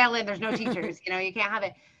like, no violin, there's no teachers. You know, you can't have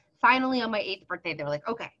it. Finally, on my 8th birthday, they were like,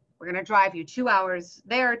 okay, we're going to drive you 2 hours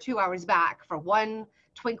there, 2 hours back for one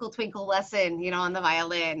twinkle, twinkle lesson, you know, on the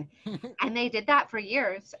violin. And they did that for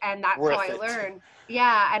years. And that's how I learned.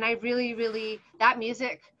 Yeah. And I really, really, that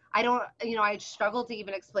music, I don't, you know, I struggled to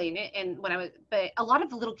even explain it. And when I was, but a lot of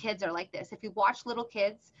the little kids are like this. If you watch little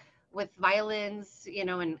kids with violins, you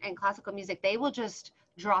know, and classical music, they will just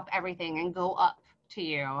drop everything and go up to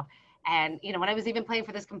you. And, you know, when I was even playing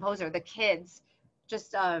for this composer, the kids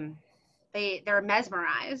just, they're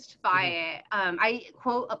mesmerized by it. I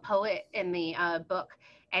quote a poet in the book,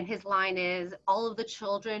 and his line is, all of the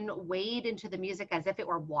children wade into the music as if it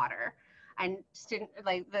were water. And student,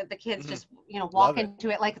 like the kids just, you know, walk into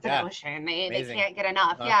it like it's an ocean. They can't get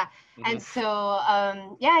enough. And so,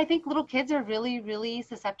 yeah, I think little kids are really, really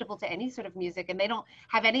susceptible to any sort of music, and they don't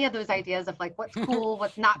have any of those ideas of like what's cool,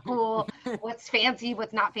 what's not cool, what's fancy,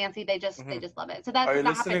 what's not fancy. They just love it. So that's. Are you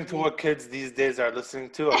listening to what kids these days are listening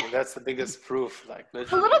to? I mean, that's the biggest proof. Like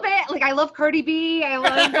literally. A little bit. Like I love Cardi B. I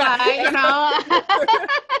love, you know.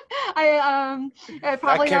 I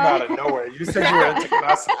probably that came out of nowhere. You said you were into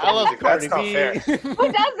classical. I love Cardi That's not fair.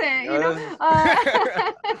 Who doesn't? You know.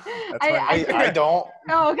 I don't.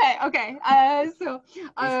 Oh, okay. So.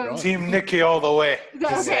 Team Nicki all the way.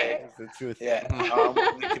 Okay. That's the truth. Yeah.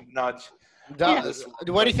 Nicki Minaj.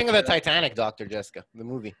 What do you think of the Titanic, Dr. Jessica, the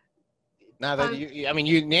movie? Now that I mean,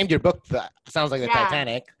 you named your book. That sounds like the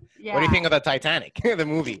Titanic. Yeah. What do you think of the Titanic, the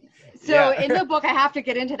movie? So in the book, I have to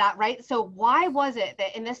get into that, right? So why was it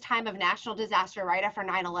that in this time of national disaster, right after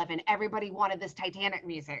 9/11, everybody wanted this Titanic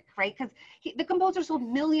music, right? Because the composer sold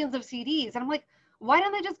millions of CDs, and I'm like, why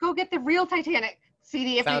don't they just go get the real Titanic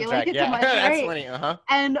CD if they like it so much, right? That's funny.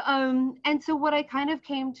 And so what I kind of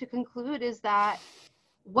came to conclude is that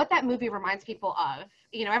what that movie reminds people of,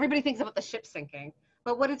 you know, everybody thinks about the ship sinking.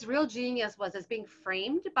 But what its real genius was is being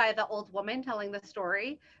framed by the old woman telling the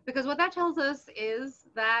story. Because what that tells us is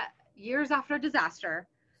that years after disaster,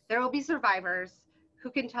 there will be survivors who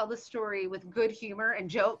can tell the story with good humor and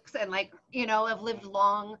jokes and, like, you know, have lived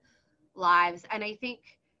long lives. And I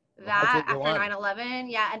think that after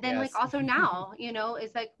 9/11, and then like also now, you know,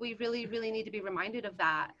 is like we really, really need to be reminded of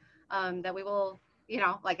that, that we will, you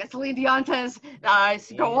know, like as Celine Dion says,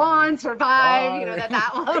 go on, survive, you know,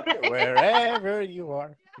 that will. Wherever you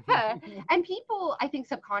are. And people, I think,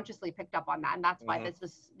 subconsciously picked up on that, and that's why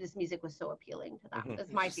this music was so appealing to them.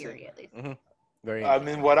 Is my theory, at least. I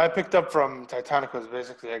mean, what I picked up from Titanic was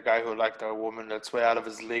basically a guy who liked a woman that's way out of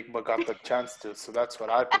his league but got the chance to. So that's what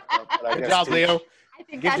I picked up. But Good job, Leo. I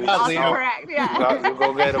think that's also correct. Yeah. You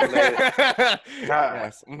go get him later.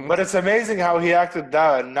 Yes. But it's amazing how he acted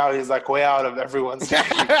that, and now he's like way out of everyone's league.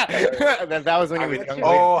 That was when he was younger.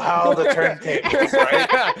 Oh, how the turntables,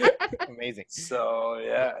 right? Amazing. So,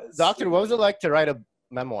 yeah. Doctor, what was it like to write a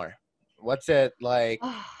memoir? What's it like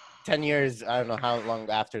 10 years, I don't know how long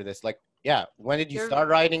after this? Like, when did you start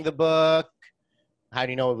writing the book? How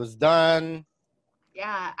do you know it was done?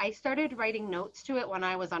 Yeah, I started writing notes to it when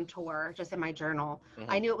I was on tour, just in my journal.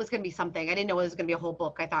 I knew it was going to be something. I didn't know it was going to be a whole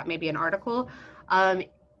book. I thought maybe an article.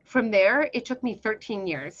 From there, it took me 13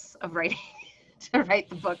 years of writing to write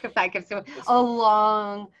the book, if that gives you a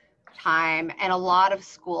long time, and a lot of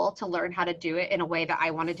school to learn how to do it in a way that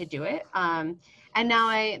I wanted to do it. And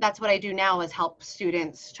now that's what I do now, is help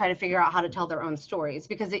students try to figure out how to tell their own stories,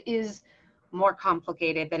 because it is more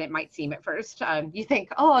complicated than it might seem at first. You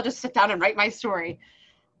think, oh, I'll just sit down and write my story.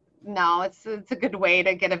 No, it's a good way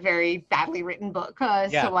to get a very badly written book.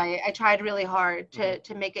 So I tried really hard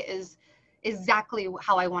to make it as exactly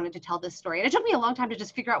how I wanted to tell this story. And it took me a long time to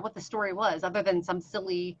just figure out what the story was, other than some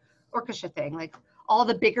silly orchestra thing, like all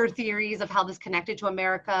the bigger theories of how this connected to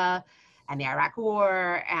America and the Iraq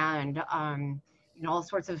War, and you know, all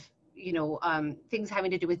sorts of, you know, things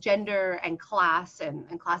having to do with gender and class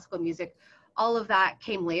and classical music. All of that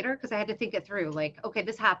came later, because I had to think it through. Like, okay,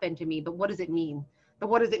 this happened to me, but what does it mean? The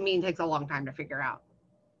what does it mean takes a long time to figure out.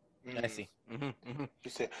 I see. You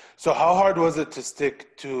see. So how hard was it to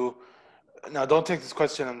stick to, now don't take this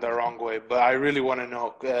question in the wrong way, but I really want to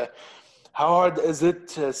know, how hard is it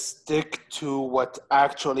to stick to what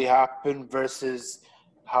actually happened versus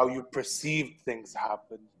how you perceived things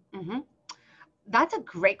happen? That's a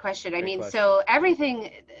great question. So everything,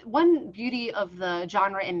 one beauty of the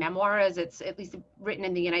genre in memoir, as it's at least written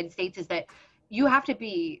in the United States, is that you have to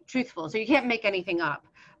be truthful. So you can't make anything up.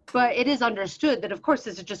 But it is understood that, of course,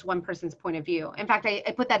 this is just one person's point of view. In fact, I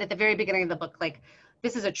put that at the very beginning of the book. Like,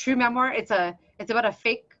 this is a true memoir. It's about a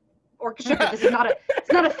fake orchestra, but this is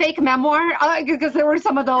it's not a fake memoir, because there were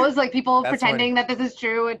some of those, like, people pretending that this is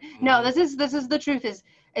true. And no, this is the truth. Is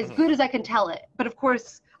as good as I can tell it. But of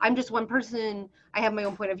course, I'm just one person. I have my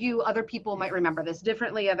own point of view. Other people might remember this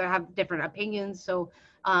differently. Other have different opinions. So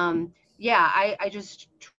yeah, I just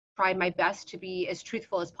try my best to be as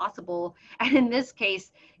truthful as possible. And in this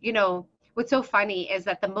case, you know, what's so funny is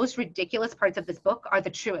that the most ridiculous parts of this book are the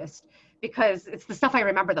truest, because it's the stuff I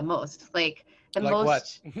remember the most. Like the Like most.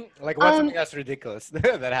 what? Like what's something that's ridiculous that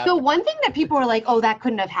happened? So one thing that people were like, oh, that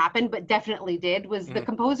couldn't have happened, but definitely did, was the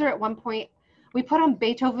composer at one point, we put on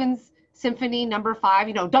Beethoven's Symphony Number 5,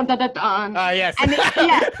 you know, dun dun dun dun. Yes. And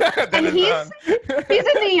and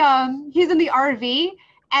he's in the RV,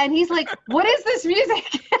 and he's like, what is this music?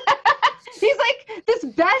 He's like this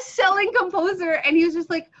best-selling composer, and he was just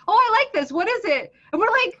like, oh, I like this. What is it? And we're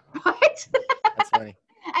like, what? That's funny.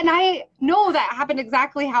 And I know that happened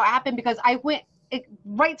exactly how it happened, because I went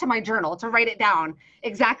right to my journal to write it down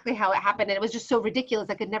exactly how it happened. And it was just so ridiculous,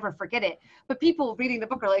 I could never forget it. But people reading the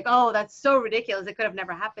book are like, oh, that's so ridiculous, it could have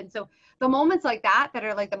never happened. So the moments like that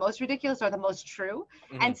are like the most ridiculous are the most true.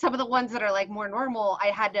 And some of the ones that are like more normal,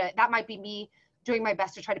 that might be me doing my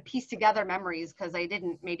best to try to piece together memories, because I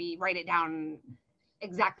didn't maybe write it down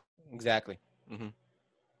exactly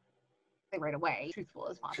right away, truthful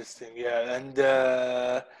as possible. Interesting. Yeah.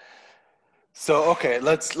 And so okay,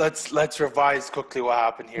 let's revise quickly what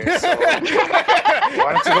happened here. So why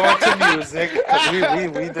don't you go into music,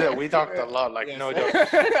 because we talked a lot, like, no joke.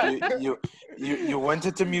 You went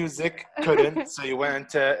into music, couldn't, so you went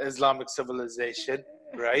into Islamic civilization,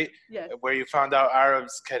 right? Yes. Where you found out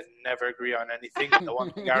Arabs can never agree on anything, and the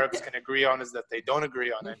one thing Arabs can agree on is that they don't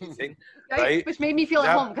agree on anything, right? Which made me feel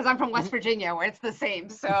at home, because I'm from West Virginia, where it's the same.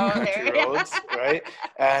 So roads, right?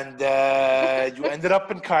 And you ended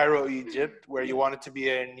up in Cairo, Egypt, where you wanted to be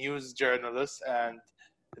a news journalist, and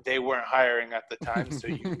they weren't hiring at the time, so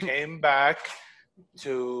you came back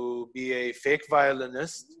to be a fake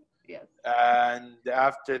violinist. Yes. And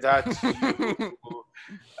after that,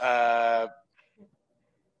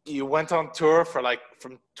 you went on tour for like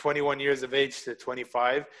from 21 years of age to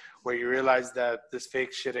 25, where you realized that this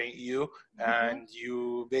fake shit ain't you, and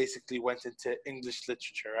you basically went into English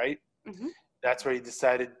literature, right? That's where you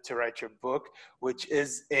decided to write your book, which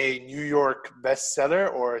is a New York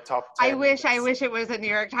bestseller or a top 10. I wish it was a New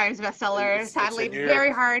York Times bestseller. Sadly,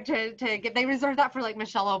 very hard to get. They reserve that for like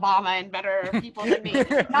Michelle Obama and better people than me,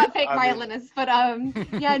 not fake violinists. But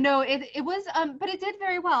yeah, no, it was but it did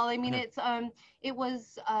very well. I mean, it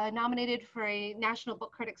was nominated for a National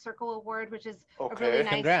Book Critics Circle Award, which is a really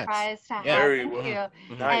nice prize to have. Very Thank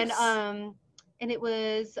you. Nice. And it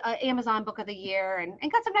was Amazon Book of the Year,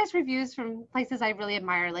 and got some nice reviews from places I really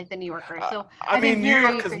admire, like the New Yorker. So I mean, New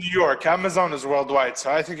York is New York. Amazon is worldwide, so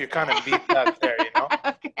I think you kind of beat that there, you know.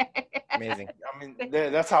 Okay. Amazing. I mean,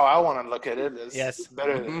 that's how I want to look at it. It's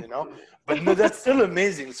better than, you know. But no, that's still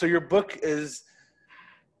amazing. So your book is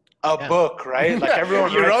a book, right? Like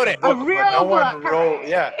everyone you wrote it. A real no book. one wrote,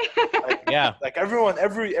 Yeah. Like everyone,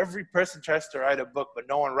 every person tries to write a book, but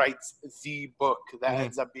no one writes the book that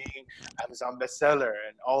ends up being Amazon bestseller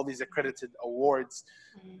and all these accredited awards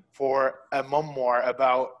for a memoir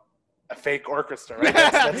about a fake orchestra, right?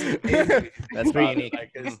 That's amazing. That's pretty unique.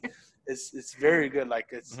 Like it's very good.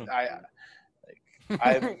 Like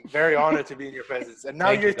I'm very honored to be in your presence. And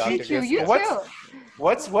now you're teaching. You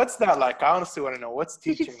What's that like? I honestly want to know. What's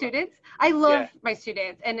teaching students? I love my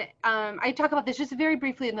students, and I talk about this just very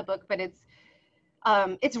briefly in the book, but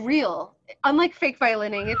it's real. Unlike fake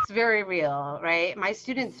violining, it's very real, right? My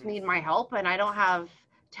students need my help, and I don't have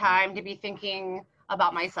time to be thinking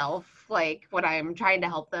about myself, like when I'm trying to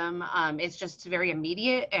help them. It's just very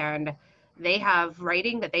immediate, and they have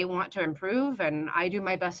writing that they want to improve, and I do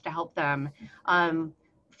my best to help them.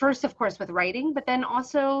 First, of course, with writing, but then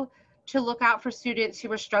also to look out for students who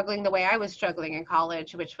were struggling the way I was struggling in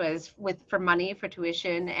college, which was for money, for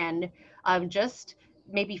tuition, and just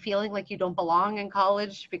maybe feeling like you don't belong in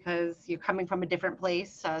college because you're coming from a different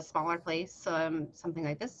place, a smaller place, something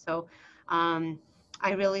like this. So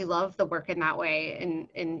I really love the work in that way,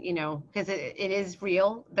 and you know, because it is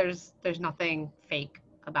real. There's nothing fake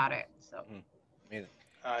about it. So.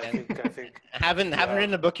 I think Haven't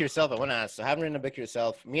written a book yourself. I want to ask. So having written a book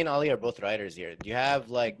yourself, me and Ali are both writers here. Do you have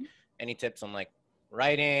like any tips on like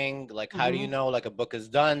writing? Like how do you know like a book is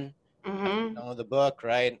done? Know the book,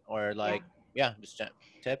 right? Or like just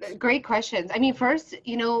tips. Great questions. I mean, first,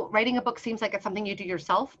 you know, writing a book seems like it's something you do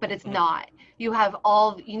yourself, but it's not. You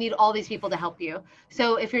need all these people to help you.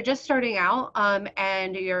 So if you're just starting out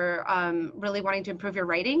and you're really wanting to improve your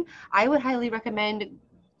writing, I would highly recommend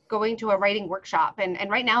going to a writing workshop. And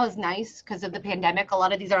right now is nice because of the pandemic. A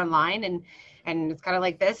lot of these are online, and it's kind of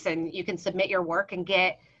like this, and you can submit your work and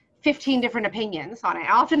get 15 different opinions on it.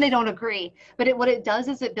 Often they don't agree, but what it does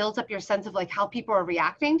is it builds up your sense of like how people are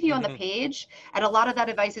reacting to you on the page. And a lot of that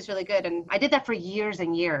advice is really good. And I did that for years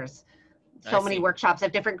and years. So many workshops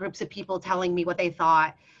of different groups of people telling me what they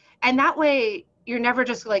thought. And that way you're never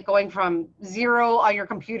just like going from 0 on your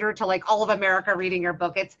computer to like all of America reading your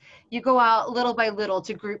book. It's you go out little by little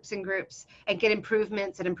to groups and groups and get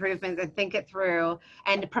improvements and think it through,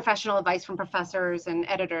 and professional advice from professors and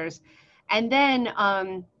editors. And then,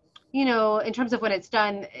 you know, in terms of when it's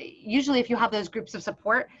done, usually if you have those groups of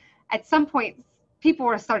support, at some point, people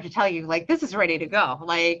will start to tell you like, this is ready to go.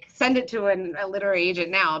 Like send it to a literary agent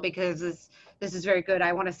now because this is very good.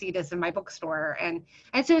 I want to see this in my bookstore. And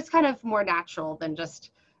so it's kind of more natural than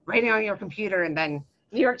just writing on your computer and then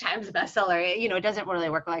New York Times bestseller. You know, it doesn't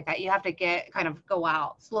really work like that. You have to go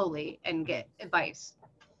out slowly and get advice.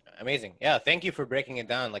 Amazing. Yeah. Thank you for breaking it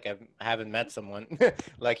down. Like I haven't met someone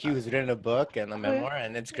like you who's written a book and a memoir,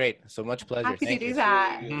 and it's great. So much pleasure. Happy Thank to you. do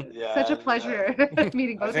that. Yeah, Such a pleasure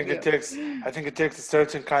meeting both of you. I think it takes a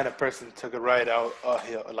certain kind of person to write out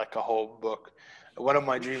like a whole book. One of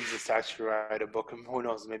my dreams is to actually write a book, and who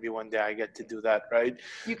knows, maybe one day I get to do that, right?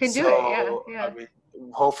 You can do it, yeah. I mean,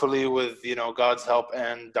 hopefully with, you know, God's help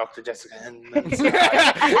and Dr. Jessica Hinman's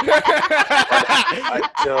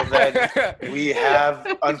until then, we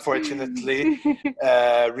have unfortunately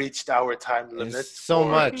reached our time limit. So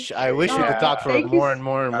much. I wish we could talk for more and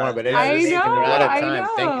more and more, but we're out of time.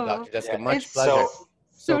 Thank you, Dr. Jessica. Much pleasure.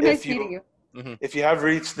 So nice meeting you. If you have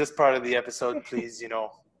reached this part of the episode, please, you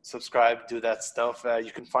know, subscribe, do that stuff.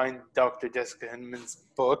 You can find Dr. Jessica Hinman's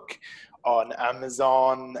book on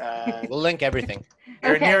Amazon. We'll link everything.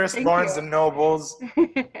 Your nearest Barnes and Nobles.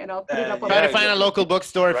 And I'll put it up. Try to find a local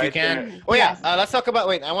bookstore if you can. There. Oh yeah, let's talk about.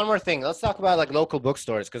 Wait, one more thing. Let's talk about like local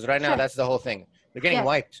bookstores, because right now that's the whole thing. They're getting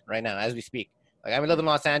wiped right now as we speak. Like I live in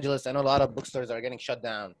Los Angeles. I know a lot of bookstores are getting shut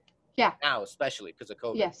down. Yeah. Now, especially because of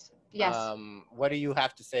COVID. Yes. Yes. What do you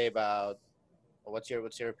have to say about? What's your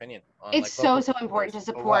opinion on, it's like, so important to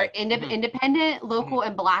support independent, local,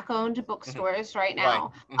 and Black-owned bookstores right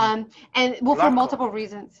now. And well, for multiple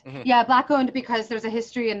reasons. Yeah, Black-owned because there's a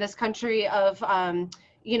history in this country of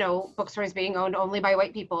you know, bookstores being owned only by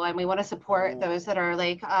white people, and we want to support those that are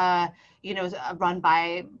like you know, run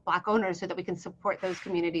by Black owners so that we can support those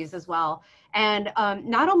communities as well. And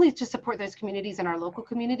not only to support those communities in our local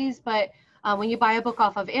communities, but when you buy a book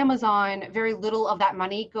off of Amazon, very little of that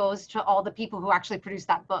money goes to all the people who actually produced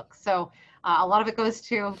that book. So a lot of it goes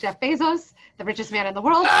to Jeff Bezos, the richest man in the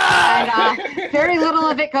world, and very little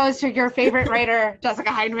of it goes to your favorite writer, Jessica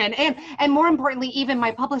Hyndman, and more importantly, even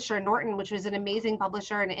my publisher, Norton, which was an amazing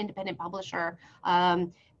publisher and an independent publisher.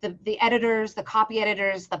 The editors, the copy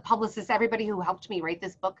editors, the publicists, everybody who helped me write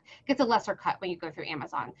this book gets a lesser cut when you go through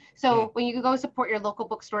Amazon. So when you go support your local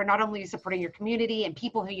bookstore, not only are you supporting your community and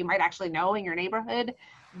people who you might actually know in your neighborhood,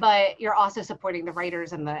 but you're also supporting the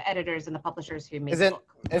writers and the editors and the publishers who made the book.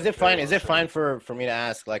 Is it fine for me to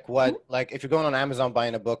ask, like what, like if you're going on Amazon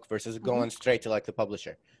buying a book versus going straight to like the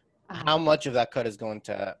publisher, how much of that cut is going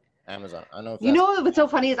to Amazon? I know. You know what's so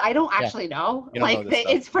funny is I don't actually know. Like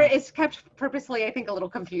it's kept purposely, I think, a little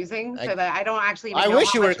confusing, so that I don't actually. Even I know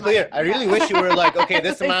wish you were clear. I really wish you were like, okay,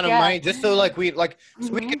 this amount of money, just so like we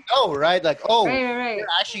can know, right? Like, oh, you're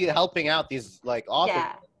actually helping out these like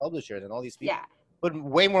authors, publishers, and all these people. Yeah. Put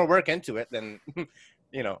way more work into it than,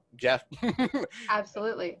 you know, Jeff.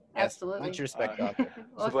 Absolutely. Absolutely. Much respect, Doc.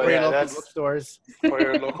 Support your local bookstores. Support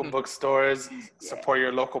your local bookstores. Support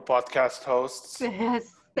your local podcast hosts.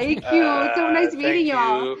 Yes. Thank you. It's so nice meeting you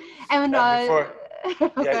all. And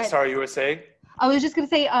sorry, you were saying? I was just going to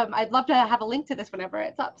say, I'd love to have a link to this whenever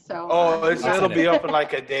it's up. So. It'll be up in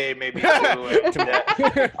like a day, maybe two.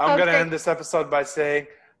 I'm going to end this episode by saying,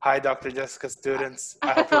 hi, Dr. Jessica students.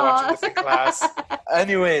 I hope you're watching this in class.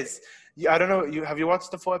 Anyways, I don't know. Have you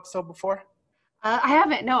watched the full episode before? I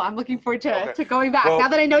haven't. No, I'm looking forward to going back. Well, now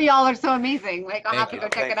that I know y'all are so amazing, like I'll have to go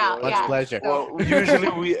check it out. Much pleasure. Well, usually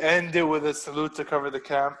we end it with a salute to cover the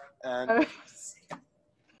camp and.